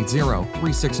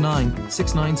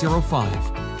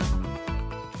 480-369-6905.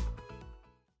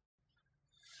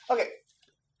 Okay.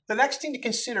 The next thing to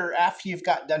consider after you've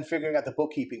got done figuring out the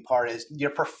bookkeeping part is your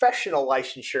professional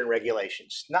licensure and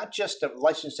regulations. Not just the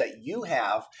license that you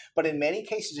have, but in many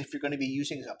cases, if you're going to be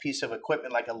using a piece of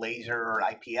equipment like a laser or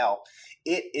an IPL,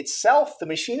 the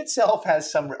machine itself has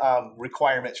some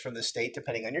requirements from the state,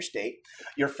 depending on your state.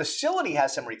 Your facility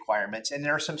has some requirements, and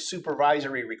there are some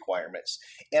supervisory requirements.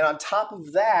 And on top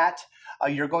of that,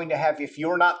 you're going to have, if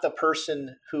you're not the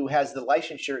person who has the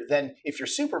licensure, then if you're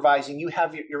supervising, you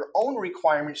have your own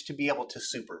requirements to be able to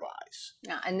supervise.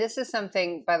 Yeah, and this is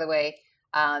something, by the way,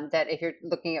 that if you're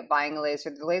looking at buying a laser,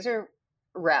 the laser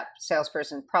rep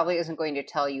salesperson probably isn't going to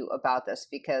tell you about this,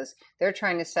 because they're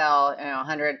trying to sell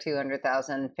 100,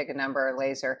 200,000, pick a number,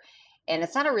 laser. And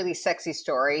it's not a really sexy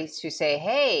story to say,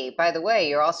 hey, by the way,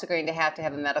 you're also going to have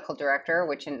a medical director,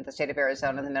 which in the state of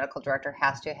Arizona, the medical director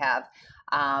has to have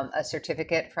a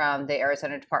certificate from the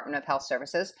Arizona Department of Health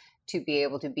Services to be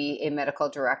able to be a medical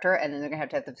director. And then they're going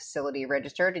to have the facility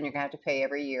registered, and you're going to have to pay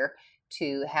every year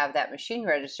to have that machine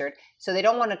registered. So they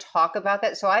don't want to talk about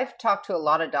that. So I've talked to a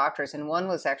lot of doctors, and one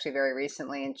was actually very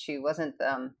recently, and she wasn't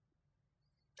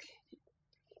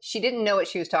she didn't know what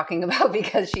she was talking about,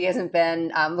 because she hasn't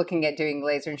been looking at doing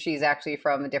laser, and she's actually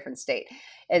from a different state.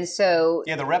 And so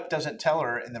the rep doesn't tell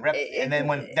her, and then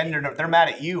they're mad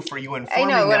at you for you informing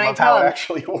them of how it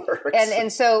actually works.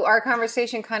 And so our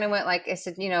conversation kind of went like, I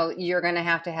said, you're going to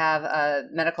have a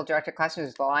medical director class. She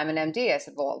says, well, I'm an MD. I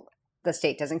said, well, the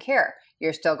state doesn't care.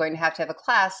 You're still going to have a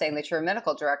class saying that you're a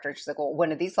medical director. She's like, well, when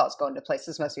did these laws go into place?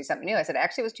 This must be something new. I said,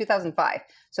 actually, it was 2005.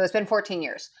 So it's been 14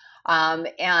 years.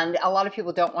 And a lot of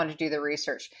people don't want to do the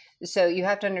research. So you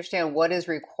have to understand what is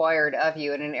required of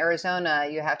you. And in Arizona,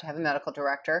 you have to have a medical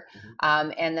director.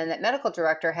 Mm-hmm. And then that medical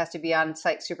director has to be on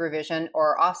site supervision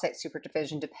or off-site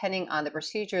supervision, depending on the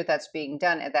procedure that's being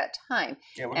done at that time.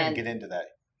 Yeah, we're going to get into that.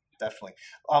 Definitely.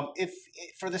 If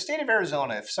for the state of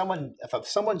Arizona, if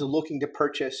someone's looking to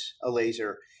purchase a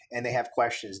laser and they have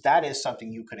questions, that is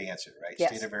something you could answer, right? Yes.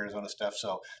 State of Arizona stuff.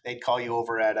 So they'd call you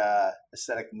over at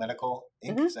Aesthetic Medical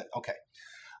Inc. Mm-hmm. Is that okay?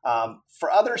 For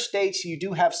other states, you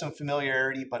do have some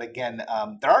familiarity, but again,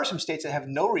 there are some states that have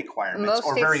no requirements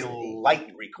or very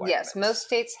light requirements. Yes, most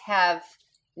states have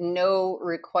no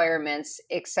requirements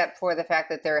except for the fact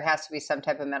that there has to be some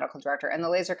type of medical director, and the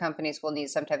laser companies will need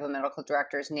some type of medical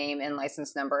director's name and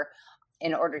license number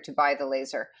in order to buy the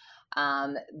laser.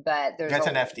 But that's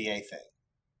an FDA thing.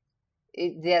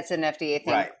 That's an FDA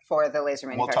thing, right, for the laser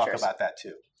manufacturers. We'll talk about that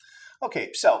too.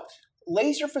 Okay, so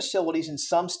laser facilities in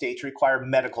some states require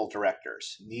medical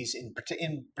directors. These, in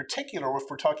particular, if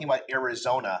we're talking about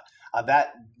Arizona,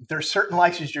 that there's certain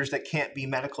licensures that can't be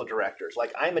medical directors.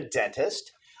 Like, I'm a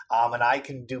dentist, and I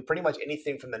can do pretty much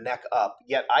anything from the neck up,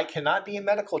 yet I cannot be a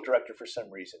medical director for some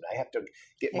reason. I have to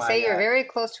get They say you're very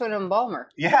close to an embalmer.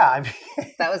 Yeah. I mean,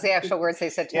 that was the actual words they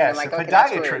said to me. Yes, a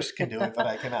podiatrist can do it, but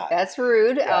I cannot. That's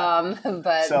rude. Yeah.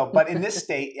 But in this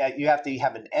state, you have to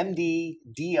have an MD,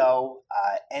 DO,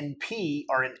 NP,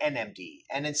 or an NMD.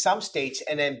 And in some states,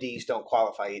 NMDs don't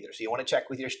qualify either. So you want to check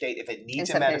with your state if it needs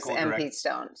a medical director. Sometimes MPs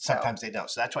don't. Sometimes they don't.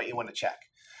 So that's what you want to check.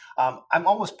 I'm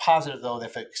almost positive, though, that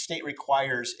if a state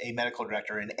requires a medical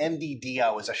director, an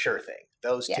MD-DO is a sure thing.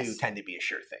 Those two Yes. tend to be a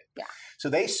sure thing. Yeah. So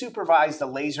they supervise the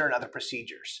laser and other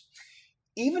procedures.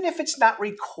 Even if it's not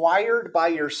required by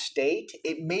your state,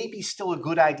 it may be still a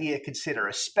good idea to consider,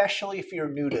 especially if you're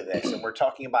new to this and we're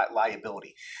talking about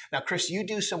liability. Now, Chris, you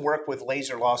do some work with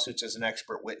laser lawsuits as an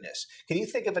expert witness. Can you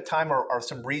think of a time or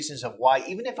some reasons of why,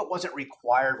 even if it wasn't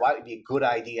required, why it would be a good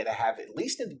idea to have, at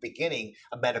least in the beginning,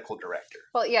 a medical director?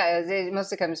 Well, yeah, it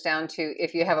mostly comes down to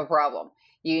if you have a problem,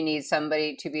 you need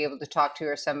somebody to be able to talk to,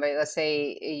 or somebody, let's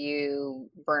say you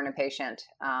burn a patient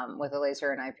with a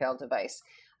laser and IPL device.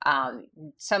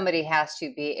 Somebody has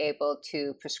to be able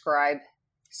to prescribe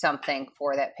something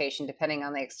for that patient, depending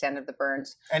on the extent of the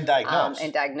burns, And diagnose.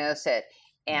 and diagnose it.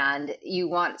 And you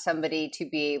want somebody to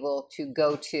be able to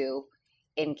go to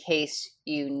in case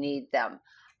you need them.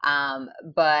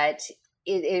 But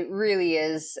it really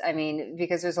is, I mean,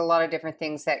 because there's a lot of different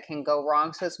things that can go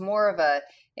wrong. So it's more of a,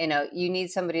 you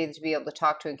need somebody to be able to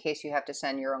talk to in case you have to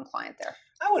send your own client there.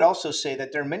 I would also say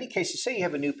that there are many cases, say you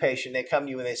have a new patient, they come to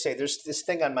you and they say, there's this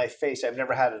thing on my face, I've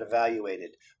never had it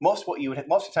evaluated. Most of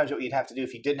the times what you'd have to do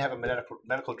if you didn't have a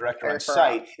medical director on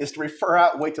site is to refer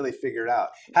out and wait till they figure it out.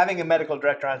 Having a medical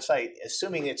director on site,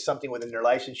 assuming it's something within their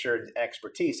licensure and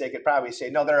expertise, they could probably say,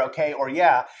 no, they're okay, or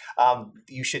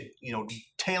you should,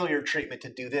 tailor your treatment to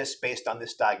do this based on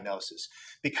this diagnosis.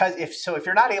 Because if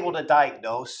you're not able to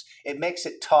diagnose, it makes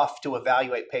it tough to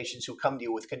evaluate patients who come to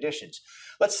you with conditions.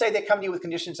 Let's say they come to you with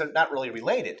conditions that are not really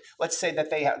related. Let's say that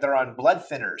they're on blood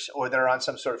thinners or they're on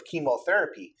some sort of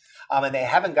chemotherapy, and they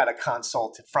haven't got a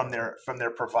consult from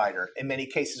their provider. In many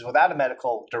cases, without a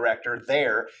medical director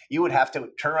there, you would have to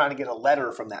turn around and get a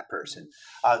letter from that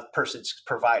person's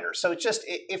provider. So it's just,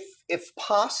 if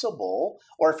possible,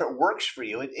 or if it works for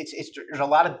you, there's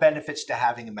a lot of benefits to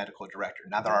having a medical director.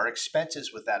 Now, there are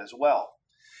expenses with that as well.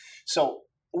 So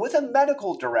with a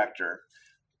medical director,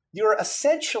 you're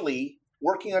essentially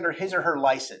working under his or her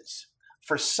license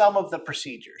for some of the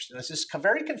procedures. And this is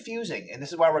very confusing, and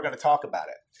this is why we're going to talk about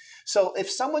it. So if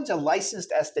someone's a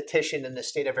licensed esthetician in the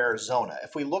state of Arizona,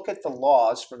 if we look at the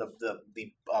laws from the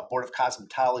Board of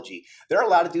Cosmetology, they're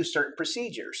allowed to do certain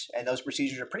procedures, and those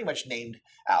procedures are pretty much named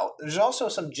out. There's also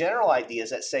some general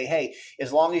ideas that say, hey,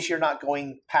 as long as you're not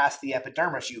going past the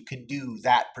epidermis, you can do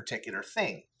that particular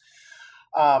thing.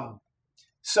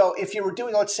 So if you were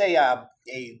doing, let's say, a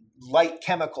light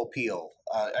chemical peel,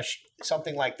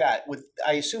 something like that,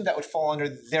 I assume that would fall under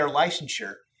their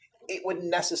licensure. It wouldn't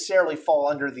necessarily fall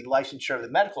under the licensure of the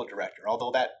medical director,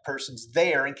 although that person's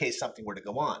there in case something were to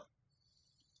go on.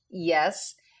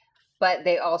 Yes, but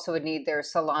they also would need their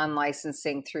salon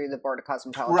licensing through the Board of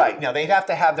Cosmetology. Right. Now, they'd have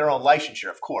to have their own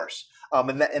licensure, of course.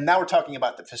 And now we're talking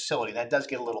about the facility. That does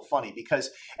get a little funny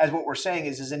because, as what we're saying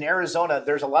is in Arizona,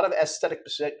 there's a lot of aesthetic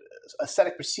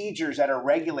procedures that are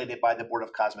regulated by the Board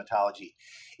of Cosmetology.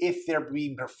 If they're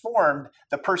being performed,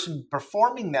 the person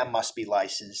performing them must be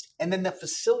licensed. And then the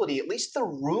facility, at least the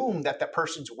room that the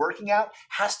person's working out,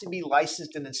 has to be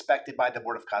licensed and inspected by the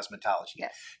Board of Cosmetology.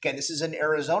 Yes. Again, this is an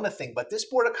Arizona thing, but this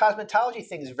Board of Cosmetology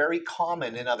thing is very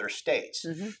common in other states.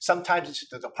 Mm-hmm. Sometimes it's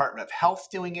the Department of Health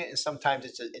doing it, and sometimes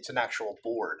it's an actual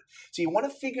board. So you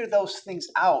want to figure those things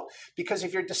out, because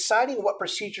if you're deciding what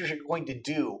procedures you're going to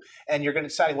do and you're going to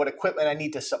decide what equipment I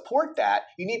need to support that,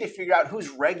 you need to figure out who's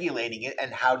regulating it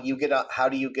and how do you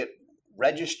get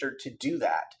registered to do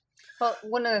that. Well,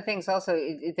 one of the things also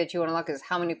that you want to look is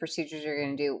how many procedures you're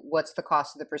going to do. What's the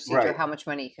cost of the procedure? Right. How much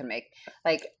money you can make?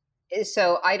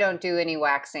 So I don't do any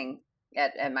waxing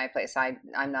at my place. I'm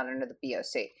not under the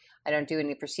BOC. I don't do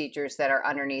any procedures that are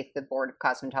underneath the Board of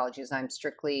Cosmetology. I'm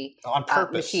strictly on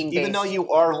purpose, machine-based. Even though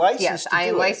you are licensed. Yes, to I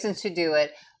am do licensed to do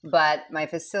it, but my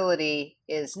facility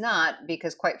is not,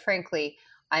 because quite frankly,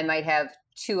 I might have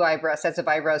 2 sets of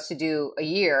eyebrows to do a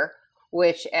year,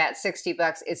 which at $60,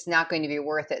 it's not going to be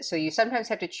worth it. So you sometimes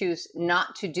have to choose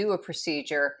not to do a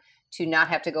procedure to not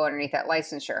have to go underneath that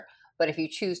licensure. But if you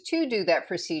choose to do that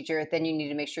procedure, then you need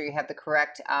to make sure you have the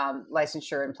correct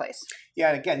licensure in place. Yeah,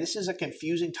 and again, this is a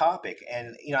confusing topic.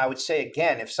 And I would say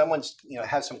again, if someone's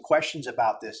has some questions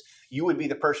about this, you would be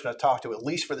the person to talk to, at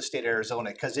least for the state of Arizona,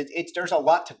 because there's a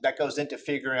lot that goes into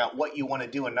figuring out what you want to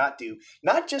do and not do,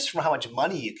 not just from how much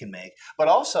money you can make, but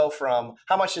also from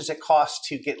how much does it cost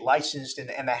to get licensed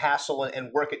and the hassle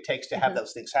and work it takes to have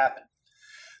those things happen.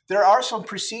 There are some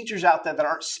procedures out there that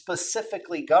aren't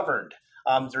specifically governed.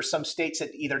 There's some states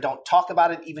that either don't talk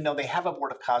about it, even though they have a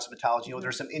Board of Cosmetology, or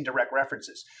there's some indirect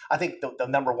references. I think the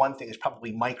number one thing is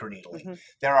probably microneedling. Mm-hmm.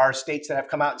 There are states that have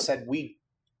come out and said, we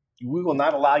will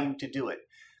not allow you to do it.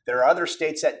 There are other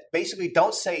states that basically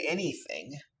don't say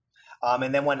anything.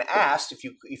 And then when asked,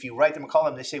 if you write them and call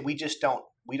them, they say, we just don't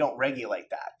We don't regulate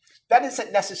that. That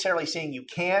isn't necessarily saying you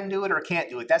can do it or can't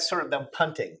do it. That's sort of them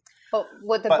punting. Well,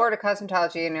 what the Board of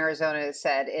Cosmetology in Arizona has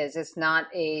said is it's not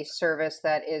a service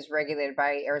that is regulated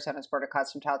by Arizona's Board of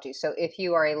Cosmetology. So if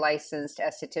you are a licensed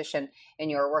esthetician and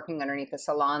you're working underneath a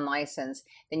salon license,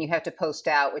 then you have to post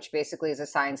out, which basically is a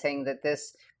sign saying that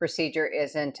this procedure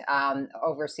isn't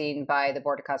overseen by the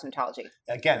Board of Cosmetology.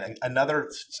 Again, another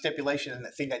stipulation and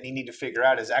the thing that you need to figure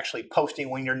out is actually posting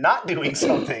when you're not doing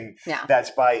something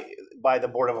that's by the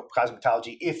Board of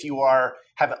Cosmetology. If you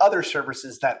have other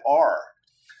services that are.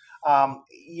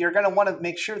 You're going to want to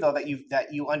make sure, though, that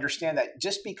you understand that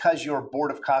just because your Board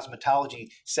of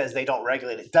Cosmetology says they don't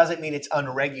regulate it doesn't mean it's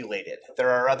unregulated. There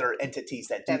are other entities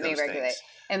that do those things.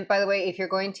 And by the way, if you're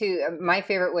going to, my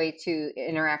favorite way to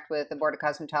interact with the Board of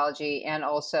Cosmetology and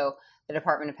also the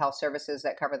Department of Health Services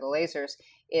that cover the lasers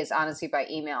is honestly by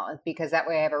email, because that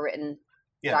way I have a written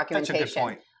documentation. That's a good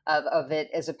point. Of it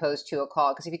as opposed to a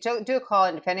call. Because if you do a call,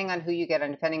 and depending on who you get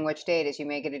and depending which day it is, you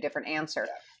may get a different answer.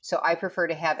 Yeah. So I prefer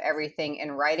to have everything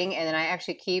in writing, and then I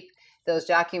actually keep those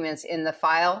documents in the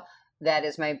file that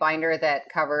is my binder that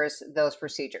covers those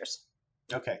procedures.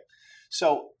 Okay.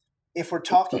 So if we're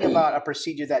talking about a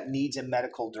procedure that needs a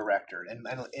medical director, and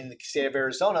in the state of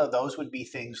Arizona, those would be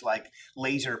things like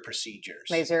laser procedures.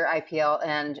 Laser, IPL,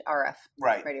 and RF.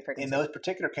 Right. Radiofrequency. In those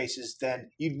particular cases,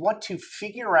 then you'd want to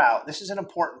figure out, this is an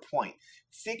important point,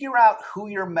 figure out who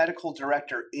your medical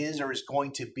director is or is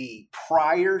going to be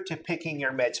prior to picking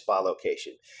your med spa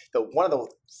location. One of the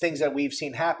things that we've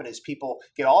seen happen is people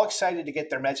get all excited to get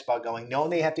their med spa going,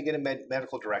 knowing they have to get a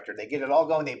medical director. They get it all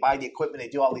going, they buy the equipment, they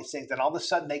do all these things, then all of a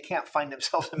sudden they can't find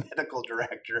themselves a medical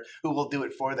director who will do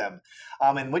it for them.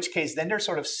 In which case, then they're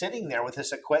sort of sitting there with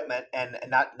this equipment and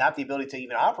not the ability to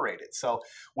even operate it. So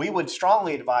we would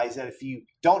strongly advise that if you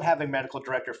don't have a medical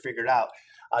director figured out,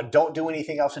 don't do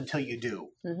anything else until you do.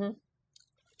 Mm-hmm.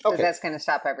 Okay. That's going to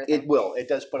stop everything. It will. It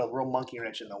does put a real monkey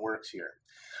wrench in the works here.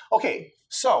 Okay,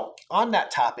 so on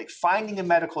that topic, finding a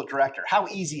medical director, how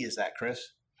easy is that, Chris?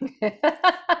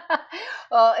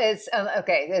 Well, it's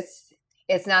okay.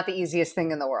 It's not the easiest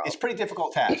thing in the world. It's a pretty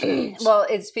difficult task. Well,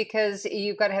 it's because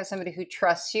you've got to have somebody who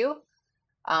trusts you,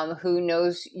 who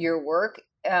knows your work.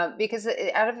 Because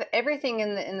out of everything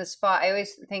in the spa, I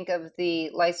always think of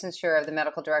the licensure of the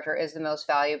medical director as the most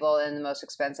valuable and the most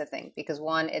expensive thing. Because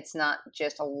one, it's not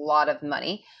just a lot of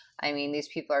money. I mean, these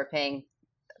people are paying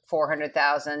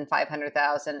 $400,000,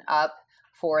 $500,000 up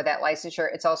for that licensure.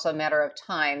 It's also a matter of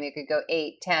time. You could go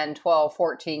 8, 10, 12,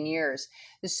 14 years.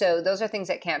 So those are things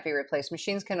that can't be replaced.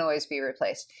 Machines can always be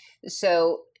replaced.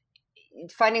 So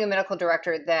finding a medical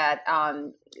director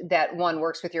that one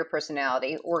works with your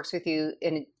personality, works with you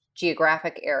in a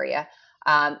geographic area,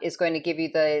 is going to give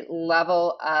you the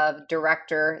level of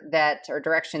direction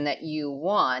that you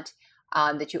want,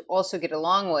 that you also get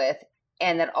along with,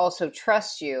 and that also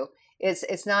trusts you.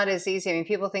 It's not as easy. I mean,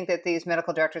 people think that these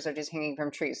medical directors are just hanging from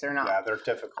trees. They're not. Yeah, they're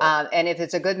difficult. And if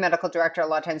it's a good medical director, a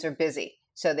lot of times they're busy.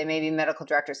 So they may be medical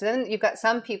directors. So then you've got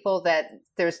some people that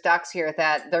there's docs here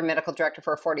that they're medical director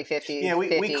for 40, 50, yeah, we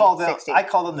 50, call them, 60. I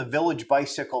call them the Village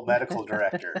Bicycle Medical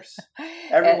Directors.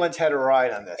 Everyone's had a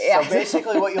ride on this. Yeah. So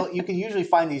basically what you can usually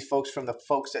find these folks from the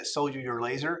folks that sold you your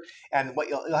laser, and what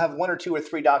you'll have 1 or 2 or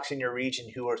 3 docs in your region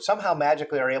who are somehow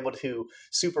magically are able to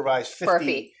supervise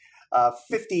 50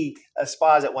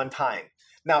 spas at one time.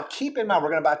 Now, keep in mind,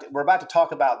 we're about to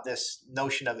talk about this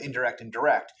notion of indirect and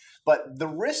direct, but the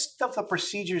risk of the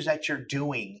procedures that you're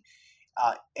doing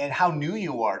and how new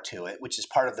you are to it, which is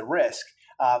part of the risk,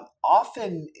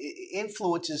 often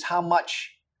influences how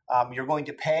much you're going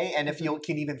to pay and if you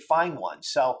can even find one.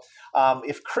 So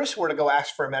if Chris were to go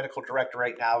ask for a medical director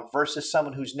right now versus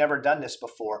someone who's never done this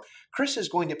before, Chris is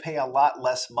going to pay a lot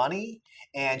less money,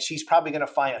 and she's probably going to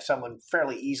find someone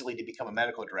fairly easily to become a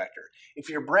medical director. If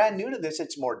you're brand new to this,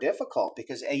 it's more difficult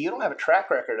because you don't have a track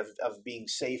record of being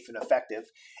safe and effective,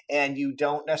 and you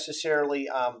don't necessarily,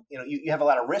 you have a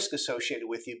lot of risk associated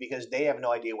with you because they have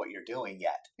no idea what you're doing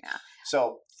yet. Yeah.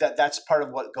 So that's part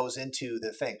of what goes into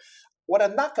the thing. What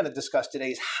I'm not going to discuss today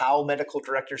is how medical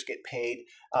directors get paid.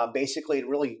 Basically,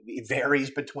 it varies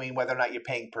between whether or not you're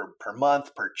paying per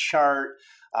month, per chart,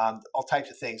 all types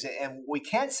of things. And what we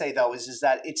can say, though, is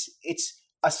that it's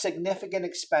a significant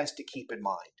expense to keep in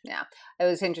mind. Yeah, it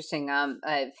was interesting.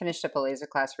 I finished up a laser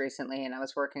class recently, and I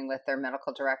was working with their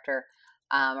medical director,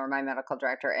 or my medical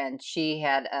director, and she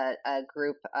had a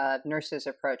group of nurses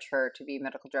approach her to be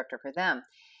medical director for them.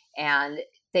 And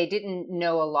they didn't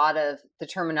know a lot of the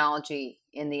terminology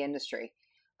in the industry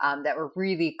that were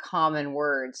really common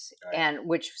words, right, and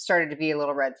which started to be a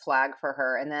little red flag for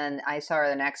her. And then I saw her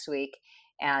the next week,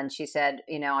 And she said,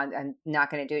 I'm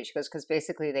not going to do it. She goes, because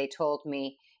basically they told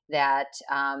me that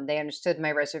they understood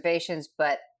my reservations,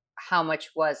 but how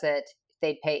much was it?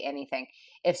 They'd pay anything.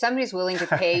 If somebody's willing to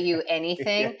pay you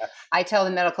anything, Yeah. I tell the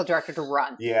medical director to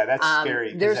run. Yeah, that's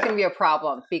scary. There's going to be a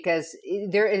problem because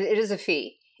it is a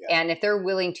fee. Yeah. And if they're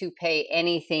willing to pay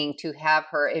anything to have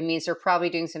her, it means they're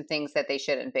probably doing some things that they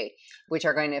shouldn't be, which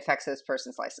are going to affect this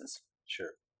person's license.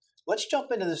 Sure. Let's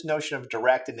jump into this notion of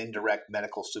direct and indirect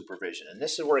medical supervision. And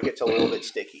this is where it gets a little bit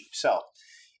sticky. So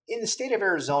in the state of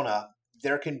Arizona,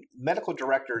 medical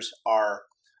directors are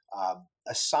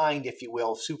assigned, if you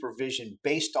will, supervision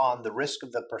based on the risk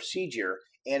of the procedure,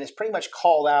 and it's pretty much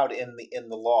called out in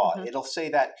the law. Mm-hmm. It'll say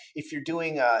that if you're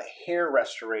doing a hair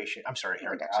reduction,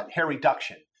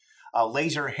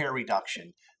 laser hair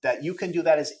reduction, that you can do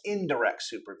that as indirect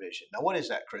supervision. Now, what is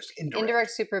that, Chris?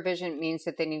 Indirect supervision means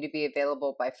that they need to be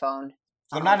available by phone.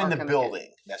 They're not in the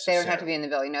building necessarily. They don't have to be in the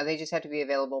building. No, they just have to be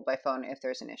available by phone if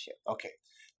there's an issue. Okay.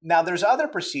 Now, there's other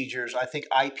procedures. I think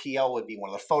IPL would be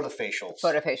one of the photofacials.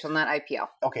 Photofacial, not IPL.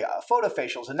 Okay,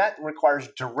 photofacials, and that requires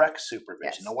direct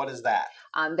supervision. Yes. Now, what is that?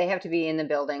 They have to be in the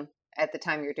building at the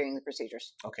time you're doing the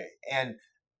procedures. Okay, and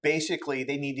basically,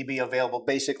 they need to be available.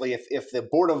 Basically, if the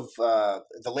board of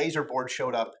the laser board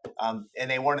showed up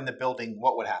and they weren't in the building,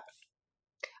 what would happen?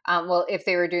 Well, if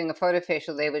they were doing a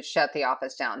photofacial, they would shut the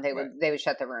office down. They would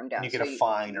shut the room down. And you get a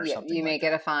fine or something. You may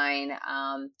get a fine,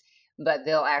 but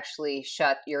they'll actually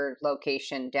shut your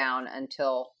location down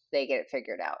until they get it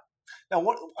figured out. Now,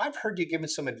 I've heard you giving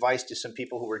some advice to some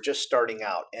people who were just starting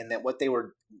out, and that what they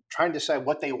were trying to decide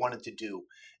what they wanted to do,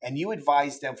 and you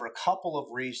advised them for a couple of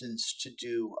reasons to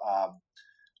do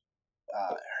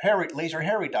laser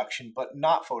hair reduction, but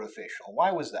not photofacial.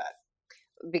 Why was that?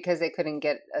 Because they couldn't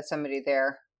get somebody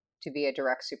there to be a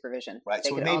direct supervision. Right.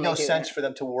 So it made no sense for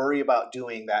them to worry about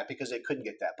doing that because they couldn't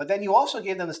get that. But then you also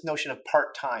gave them this notion of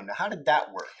part-time. Now, how did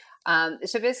that work?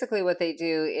 So basically what they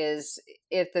do is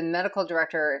if the medical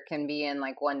director can be in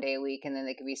like 1 day a week and then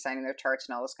they could be signing their charts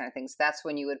and all those kind of things, that's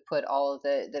when you would put all of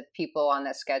the people on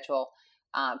that schedule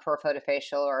for a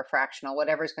photofacial or a fractional,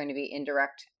 whatever is going to be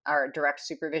indirect or direct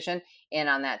supervision in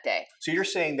on that day. So you're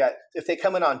saying that if they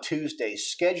come in on Tuesdays,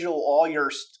 schedule all your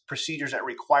procedures that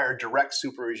require direct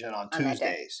supervision on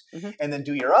Tuesdays, mm-hmm. and then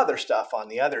do your other stuff on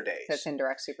the other days. That's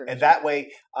indirect supervision. And that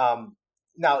way,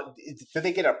 now, do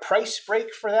they get a price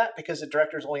break for that because the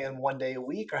director's only in 1 day a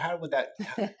week, or how would that?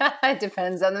 It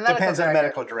depends on the medical director. On the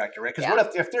medical director, right? Because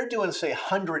what if they're doing, say,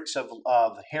 hundreds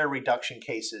of hair reduction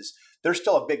cases? There's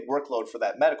still a big workload for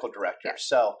that medical director. Yeah.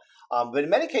 So, but in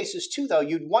many cases too, though,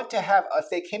 you'd want to have, if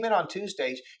they came in on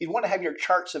Tuesdays, you'd want to have your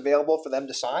charts available for them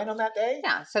to sign on that day.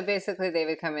 Yeah. So basically, they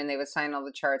would come in, they would sign all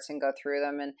the charts and go through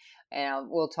them, and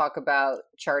we'll talk about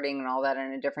charting and all that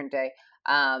in a different day.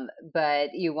 But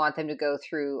you want them to go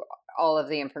through all of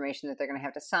the information that they're going to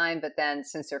have to sign. But then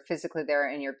since they're physically there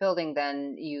in your building,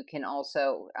 then you can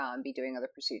also be doing other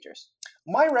procedures.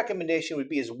 My recommendation would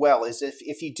be as well is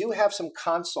if you do have some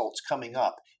consults coming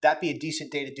up, that'd be a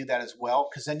decent day to do that as well,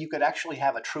 because then you could actually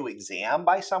have a true exam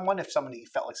by someone if somebody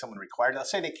felt like someone required it. Let's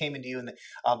say they came into you and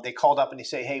they called up and they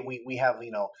say, hey, we have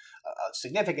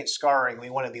significant scarring. We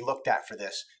want to be looked at for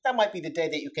this. That might be the day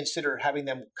that you consider having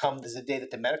them come as the day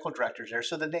that the medical director's there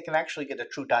so that they can actually get a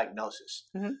true diagnosis.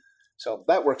 Mm-hmm. So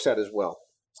that works out as well.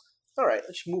 All right,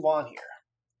 let's move on here.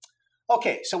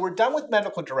 Okay, so we're done with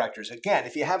medical directors. Again,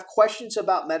 if you have questions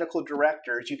about medical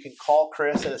directors, you can call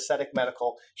Chris at Aesthetic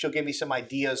Medical. She'll give you some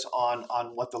ideas on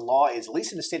what the law is, at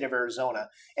least in the state of Arizona,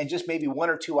 and just maybe 1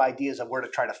 or 2 ideas of where to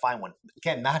try to find one.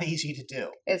 Again, not easy to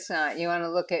do. It's not. You want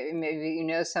to look at, maybe you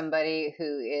know somebody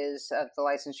who is of the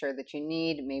licensure that you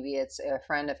need. Maybe it's a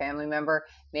friend, a family member.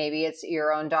 Maybe it's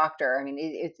your own doctor. I mean,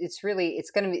 it's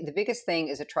going to be, the biggest thing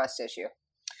is a trust issue.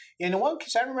 In one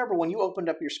case, I remember when you opened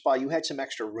up your spa, you had some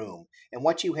extra room. And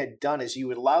what you had done is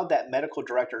you allowed that medical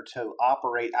director to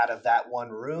operate out of that one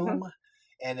room mm-hmm.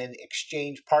 and in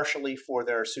exchange partially for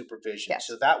their supervision. Yes.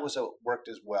 So that worked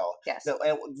as well. Yes. And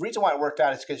the reason why it worked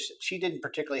out is because she didn't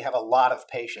particularly have a lot of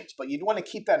patients. But you'd want to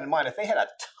keep that in mind. If they had a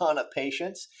ton of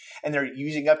patients and they're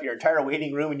using up your entire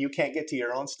waiting room and you can't get to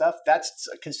your own stuff, that's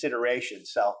a consideration.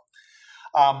 So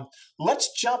let's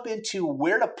jump into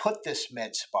where to put this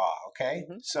med spa, okay?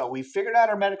 Mm-hmm. So we figured out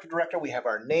our medical director. We have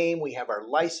our name. We have our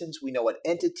license. We know what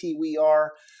entity we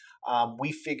are.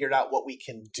 We figured out what we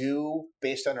can do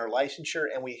based on our licensure,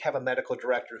 and we have a medical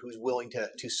director who's willing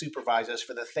to supervise us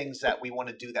for the things that we want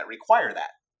to do that require that.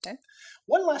 Okay.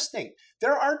 One last thing.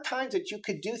 There are times that you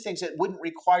could do things that wouldn't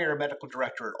require a medical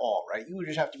director at all, right? You would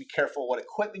just have to be careful what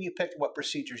equipment you picked and what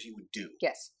procedures you would do.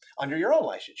 Yes. Under your own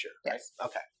licensure, right? Yes.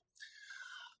 Okay.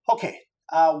 Okay,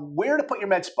 where to put your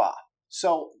med spa?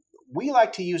 So we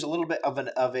like to use a little bit of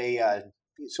a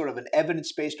sort of an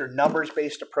evidence-based or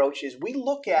numbers-based approach. Is we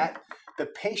look at the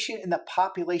patient and the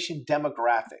population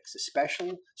demographics,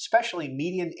 especially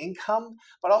median income,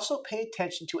 but also pay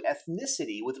attention to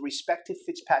ethnicity with respect to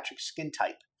Fitzpatrick's skin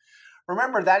type.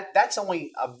 Remember that's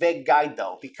only a vague guide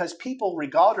though, because people,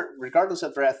 regardless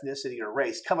of their ethnicity or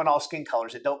race, come in all skin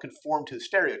colors that don't conform to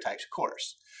stereotypes, of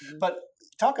course. Mm-hmm. But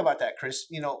talk about that, Chris.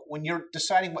 When you're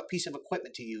deciding what piece of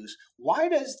equipment to use, why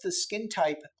does the skin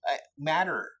type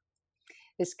matter?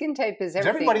 The skin type is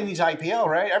everything. Everybody needs IPL,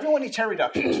 right? Everyone needs hair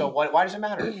reduction. So why does it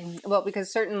matter? Well,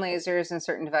 because certain lasers and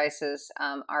certain devices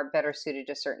are better suited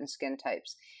to certain skin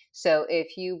types. So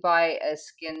if you buy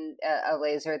a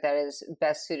laser that is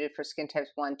best suited for skin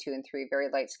types 1, 2, and 3, very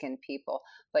light skinned people,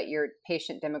 but your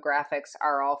patient demographics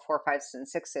are all 4, 5s, and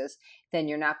 6s, then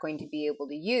you're not going to be able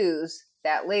to use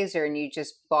that laser, and you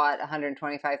just bought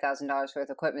 $125,000 worth of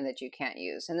equipment that you can't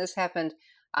use. And this happened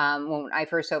when I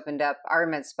first opened up our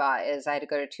med spa. Is I had to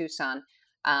go to Tucson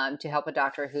to help a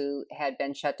doctor who had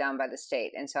been shut down by the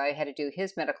state. And so I had to do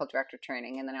his medical director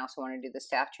training, and then I also wanted to do the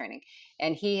staff training.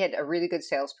 And he had a really good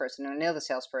salesperson. I know the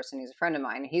salesperson. He's a friend of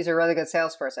mine. He's a really good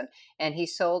salesperson. And he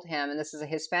sold him, and this is a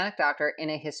Hispanic doctor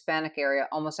in a Hispanic area.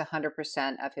 Almost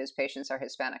 100% of his patients are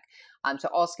Hispanic. So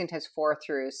all skin types 4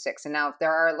 through 6. And now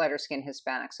there are lighter skin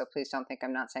Hispanics, so please don't think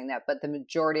I'm not saying that. But the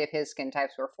majority of his skin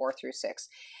types were 4 through 6.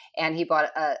 And he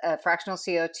bought a fractional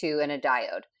CO2 and a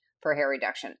diode for hair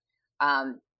reduction.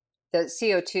 The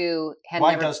CO2 had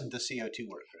Why never... doesn't the CO2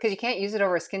 work? Because you can't use it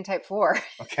over a skin type 4.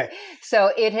 Okay.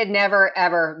 So it had never,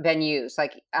 ever been used.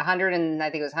 Like I think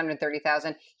it was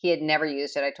 130,000. He had never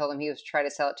used it. I told him he was trying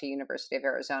to sell it to University of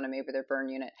Arizona, maybe their burn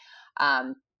unit.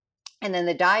 And then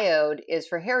the diode is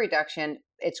for hair reduction.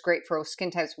 It's great for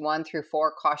skin types 1 through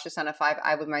 4, cautious on a 5.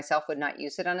 I would not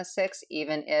use it on a 6,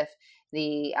 even if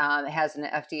it has an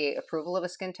FDA approval of a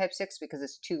skin type 6, because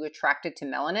it's too attracted to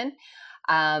melanin,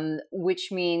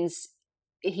 which means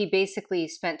he basically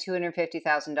spent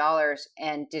 $250,000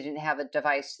 and didn't have a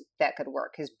device that could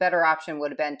work. His better option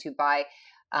would have been to buy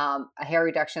a hair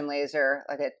reduction laser,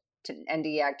 like an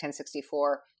Nd:YAG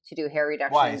 1064, to do hair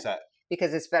reduction. Why is that?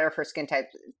 Because it's better for skin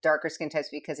types, darker skin types,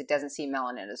 because it doesn't see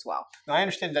melanin as well. Now, I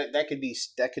understand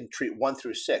that can treat 1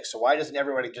 through 6. So why doesn't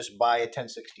everybody just buy a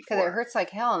 1064? Because it hurts like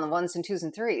hell on the 1s and 2s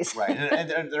and 3s. Right,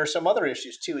 and there are some other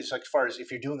issues too. It's like, as far as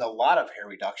if you're doing a lot of hair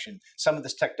reduction, some of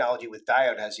this technology with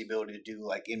diode has the ability to do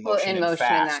like in motion and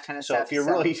fast. And that kind of so stuff. If you're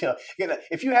really,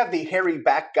 if you have the hairy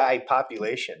back guy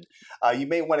population, you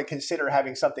may want to consider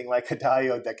having something like a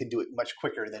diode that can do it much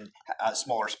quicker than a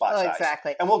smaller spot size.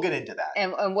 Exactly. And we'll get into that.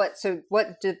 And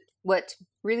what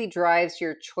really drives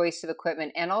your choice of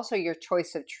equipment and also your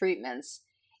choice of treatments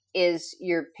is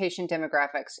your patient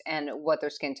demographics and what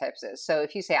their skin types is. So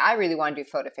if you say, I really want to do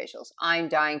photofacials, I'm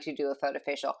dying to do a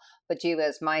photofacial, but gee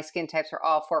Liz, my skin types are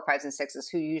all 4, 5s, and 6s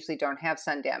who usually don't have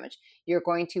sun damage. You're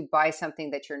going to buy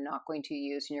something that you're not going to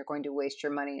use, and you're going to waste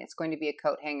your money. And it's going to be a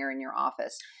coat hanger in your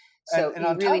office. So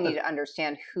you really need to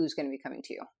understand who's going to be coming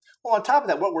to you. Well, on top of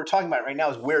that, what we're talking about right now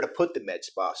is where to put the med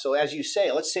spa. So as you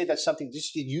say, let's say that's something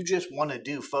you just want to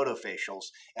do photofacials,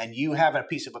 and you have a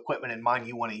piece of equipment in mind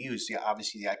you want to use,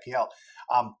 obviously the IPL.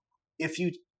 If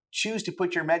you choose to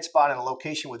put your med spa in a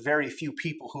location with very few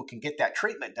people who can get that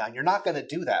treatment done, you're not going to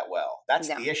do that well. That's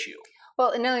the issue.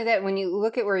 Well, and not only that, when you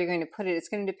look at where you're going to put it, it's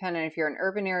going to depend on if you're an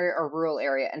urban area or rural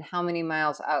area and how many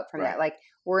miles out from that. Like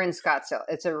we're in Scottsdale.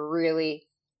 It's a really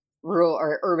rural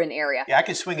or urban area. Yeah, I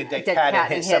could swing a dead cat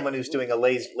and hit someone who's doing a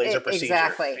laser procedure.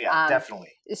 Exactly. Yeah, definitely.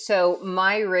 So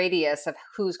my radius of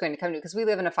who's going to come to, because we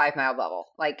live in a 5-mile bubble.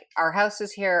 Like our house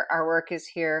is here, our work is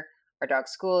here, our dog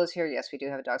school is here. Yes, we do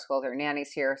have a dog school. There are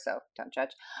nannies here, so don't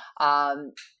judge.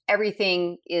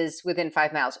 Everything is within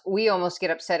 5 miles. We almost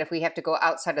get upset if we have to go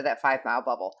outside of that 5-mile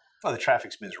bubble. Well, the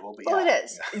traffic's miserable, but Well, it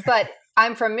is. But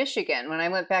I'm from Michigan. When I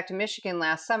went back to Michigan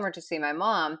last summer to see my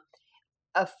mom,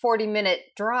 a 40-minute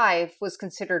drive was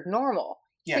considered normal.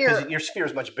 Yeah, because your sphere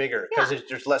is much bigger because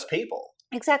there's less people.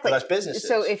 Exactly. Less businesses.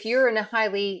 So if you're in a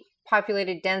highly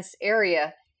populated, dense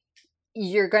area,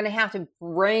 you're going to have to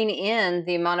rein in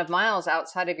the amount of miles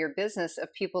outside of your business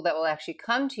of people that will actually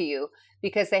come to you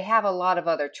because they have a lot of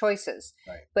other choices.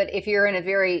 Right. But if you're in a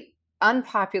very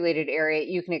unpopulated area,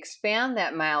 you can expand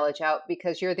that mileage out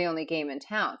because you're the only game in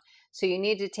town. So you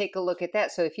need to take a look at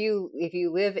that. So if you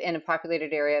live in a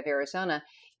populated area of Arizona,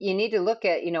 you need to look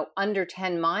at, under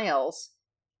 10 miles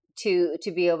to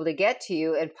be able to get to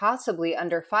you, and possibly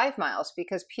under 5 miles,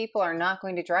 because people are not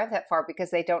going to drive that far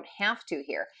because they don't have to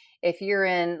here. If you're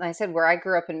in, like I said, where I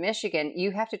grew up in Michigan,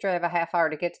 you have to drive a half hour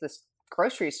to get to the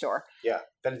grocery store. Yeah,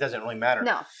 then it doesn't really matter.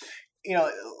 No.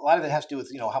 a lot of it has to do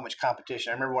with, how much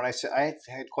competition. I remember when I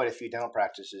had quite a few dental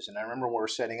practices, and I remember when we were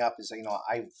setting up is,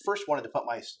 I first wanted to put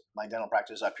my dental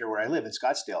practice up here where I live in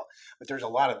Scottsdale, but there's a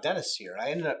lot of dentists here. And I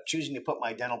ended up choosing to put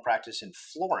my dental practice in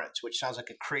Florence, which sounds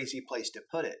like a crazy place to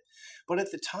put it. But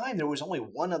at the time, there was only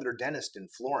one other dentist in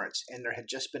Florence, and there had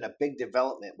just been a big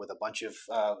development with a bunch of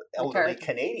elderly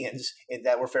Canadians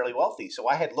that were fairly wealthy. So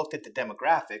I had looked at the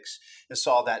demographics and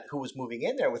saw that who was moving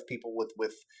in there with people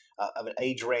with of an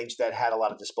age range that had a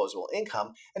lot of disposable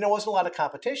income, and there wasn't a lot of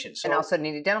competition. So, and also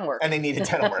needed dental work. And they needed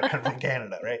dental work from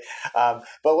Canada, right?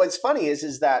 But what's funny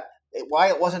is that why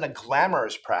it wasn't a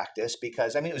glamorous practice,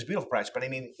 because, it was a beautiful practice, but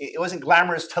it wasn't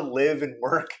glamorous to live and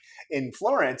work in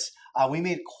Florence. We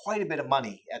made quite a bit of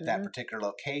money at that particular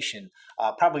location,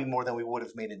 probably more than we would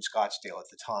have made in Scottsdale at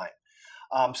the time.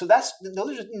 So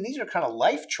these are kind of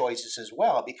life choices as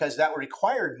well, because that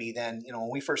required me then, when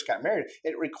we first got married,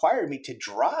 it required me to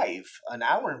drive an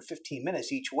hour and 15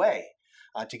 minutes each way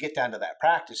to get down to that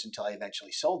practice until I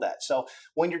eventually sold that. So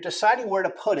when you're deciding where to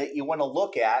put it, you want to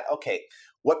look at, okay,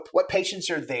 what patients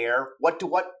are there? What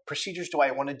procedures do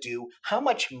I want to do? How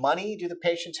much money do the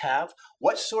patients have?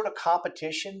 What sort of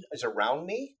competition is around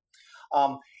me?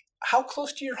 How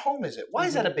close to your home is it? Why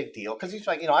is that a big deal? Because he's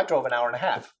like, I drove an hour and a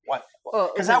half. Why?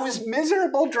 Because I was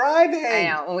miserable driving. I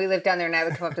know. When we lived down there and I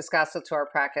would come up to Scottsdale to our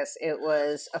practice, it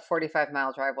was a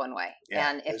 45-mile drive one way.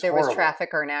 Yeah, and if there was traffic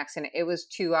or an accident, it was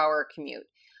 2-hour commute.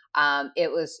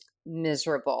 It was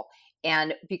miserable.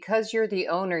 And because you're the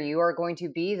owner, you are going to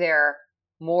be there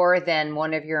more than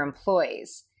one of your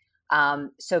employees.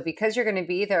 So because you're going to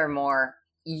be there more,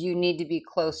 you need to be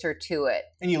closer to it.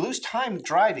 And you lose time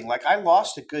driving. Like I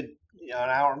lost a good an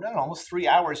hour, almost 3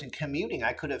 hours in commuting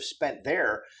I could have spent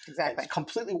there. Exactly. It's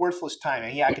completely worthless time.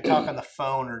 And yeah, I could talk on the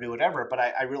phone or do whatever, but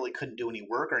I really couldn't do any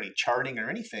work or any charting or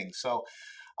anything. So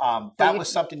that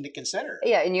was something to consider.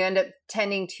 Yeah, and you end up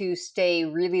tending to stay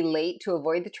really late to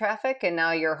avoid the traffic, and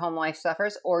now your home life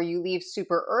suffers, or you leave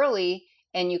super early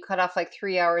and you cut off like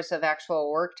 3 hours of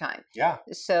actual work time. Yeah.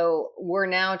 So we're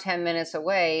now 10 minutes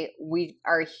away. We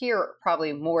are here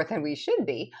probably more than we should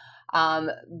be.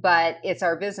 But it's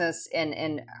our business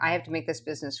and I have to make this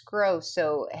business grow.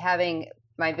 So having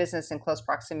my business in close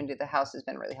proximity to the house has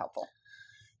been really helpful.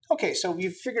 Okay. So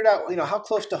you've figured out, how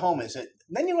close to home is it?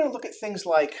 Then you want to look at things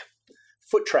like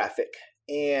foot traffic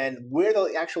and where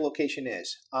the actual location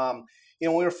is.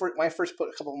 When I first put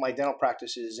a couple of my dental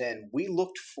practices in, we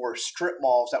looked for strip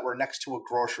malls that were next to a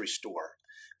grocery store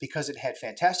because it had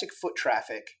fantastic foot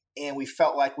traffic, and we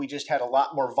felt like we just had a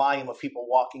lot more volume of people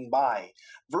walking by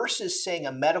versus saying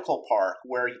a medical park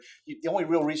where the only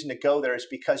real reason to go there is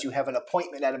because you have an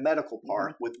appointment at a medical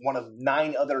park with one of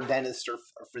 9 other dentists or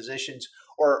physicians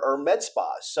or med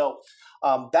spas. So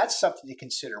that's something to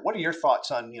consider. What are your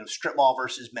thoughts on strip mall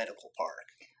versus medical park?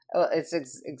 Well, it's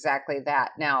exactly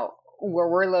that. Now, where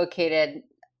we're located,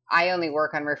 I only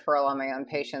work on referral on my own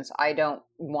patients. I don't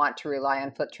want to rely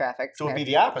on foot traffic. So it would be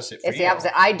the opposite for you. It's the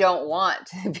opposite. I don't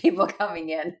want people coming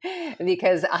in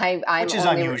because I'm Which is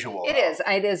unusual. It is.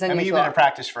 It is unusual. You've been in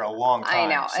practice for a long time.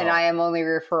 I know, and I am only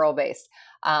referral based.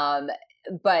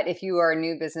 But if you are a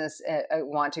new business,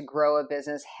 want to grow a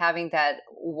business, having that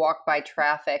walk by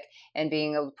traffic and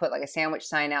being able to put like a sandwich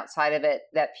sign outside of it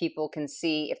that people can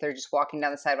see if they're just walking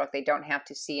down the sidewalk, they don't have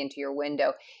to see into your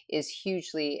window, is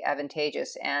hugely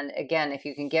advantageous. And again, if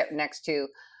you can get next to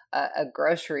a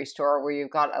grocery store where you've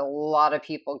got a lot of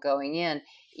people going in,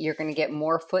 you're going to get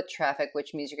more foot traffic,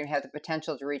 which means you're going to have the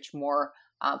potential to reach more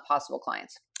possible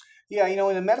clients. Yeah,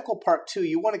 in a medical park too,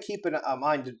 you want to keep in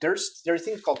mind that there are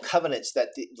things called covenants that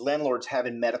the landlords have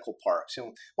in medical parks.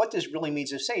 And what this really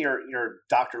means is, say you're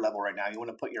doctor level right now, you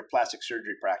want to put your plastic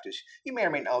surgery practice. You may or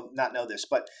may not know this,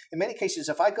 but in many cases,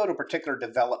 if I go to a particular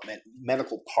development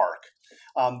medical park,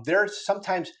 there's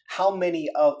sometimes how many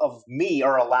of me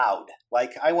are allowed.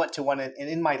 Like I went to one, and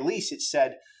in my lease it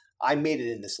said, I made it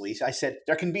in this lease. I said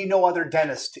there can be no other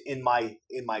dentist in my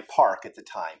park at the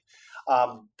time.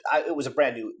 It was a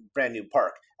brand new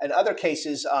park. In other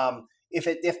cases,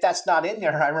 if that's not in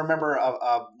there, I remember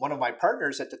one of my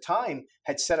partners at the time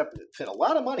had spent a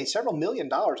lot of money, several $1 million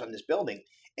on this building,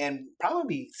 and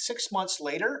probably 6 months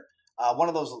later, one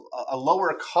of those a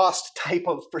lower cost type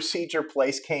of procedure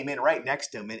place came in right next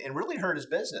to him and really hurt his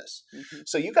business. Mm-hmm.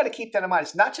 So you got to keep that in mind.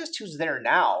 It's not just who's there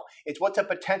now; it's what's the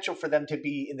potential for them to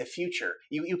be in the future.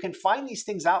 You can find these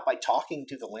things out by talking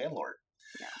to the landlord.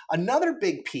 Yeah. Another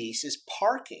big piece is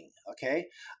parking. Okay,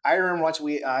 I remember once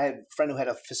I had a friend who had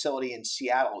a facility in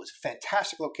Seattle. It was a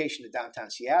fantastic location in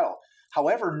downtown Seattle,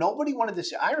 However, nobody wanted to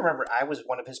see. I remember I was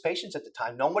one of his patients at the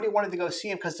time. Nobody wanted to go see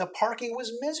him because the parking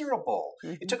was miserable.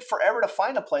 It took forever to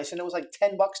find a place, and it was like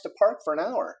 $10 to park for an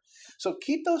hour. So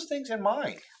keep those things in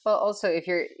mind. Well, also, if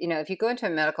you go into a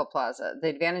medical plaza, the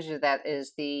advantage of that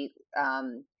is the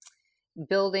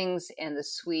buildings and the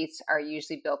suites are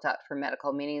usually built out for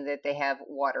medical, meaning that they have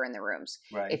water in the rooms.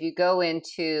 Right. If you go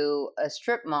into a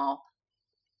strip mall,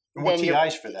 what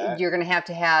TIs for that? You're going to have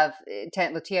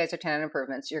the TIs are tenant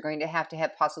improvements. You're going to have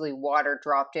possibly water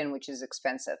dropped in, which is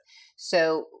expensive.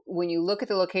 So when you look at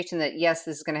the location that, yes,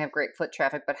 this is going to have great foot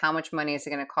traffic, but how much money is it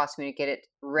going to cost me to get it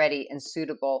ready and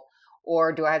suitable?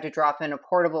 Or do I have to drop in a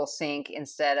portable sink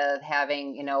instead of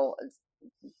having,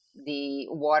 the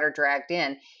water dragged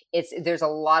in? There's a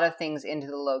lot of things into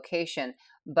the location.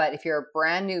 But if you're a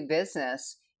brand new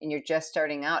business and you're just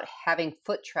starting out, having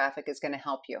foot traffic is going to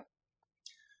help you.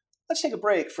 Let's take a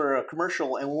break for a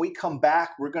commercial, and when we come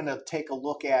back, we're going to take a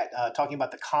look at talking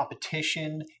about the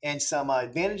competition and some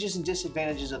advantages and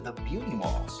disadvantages of the beauty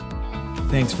malls.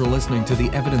 Thanks for listening to the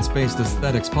Evidence-Based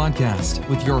Aesthetics Podcast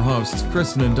with your hosts,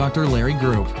 Kristen and Dr. Larry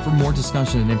Group. For more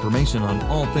discussion and information on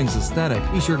all things aesthetic,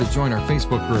 be sure to join our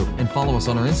Facebook group and follow us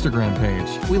on our Instagram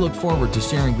page. We look forward to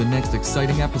sharing the next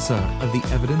exciting episode of the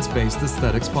Evidence-Based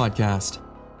Aesthetics Podcast.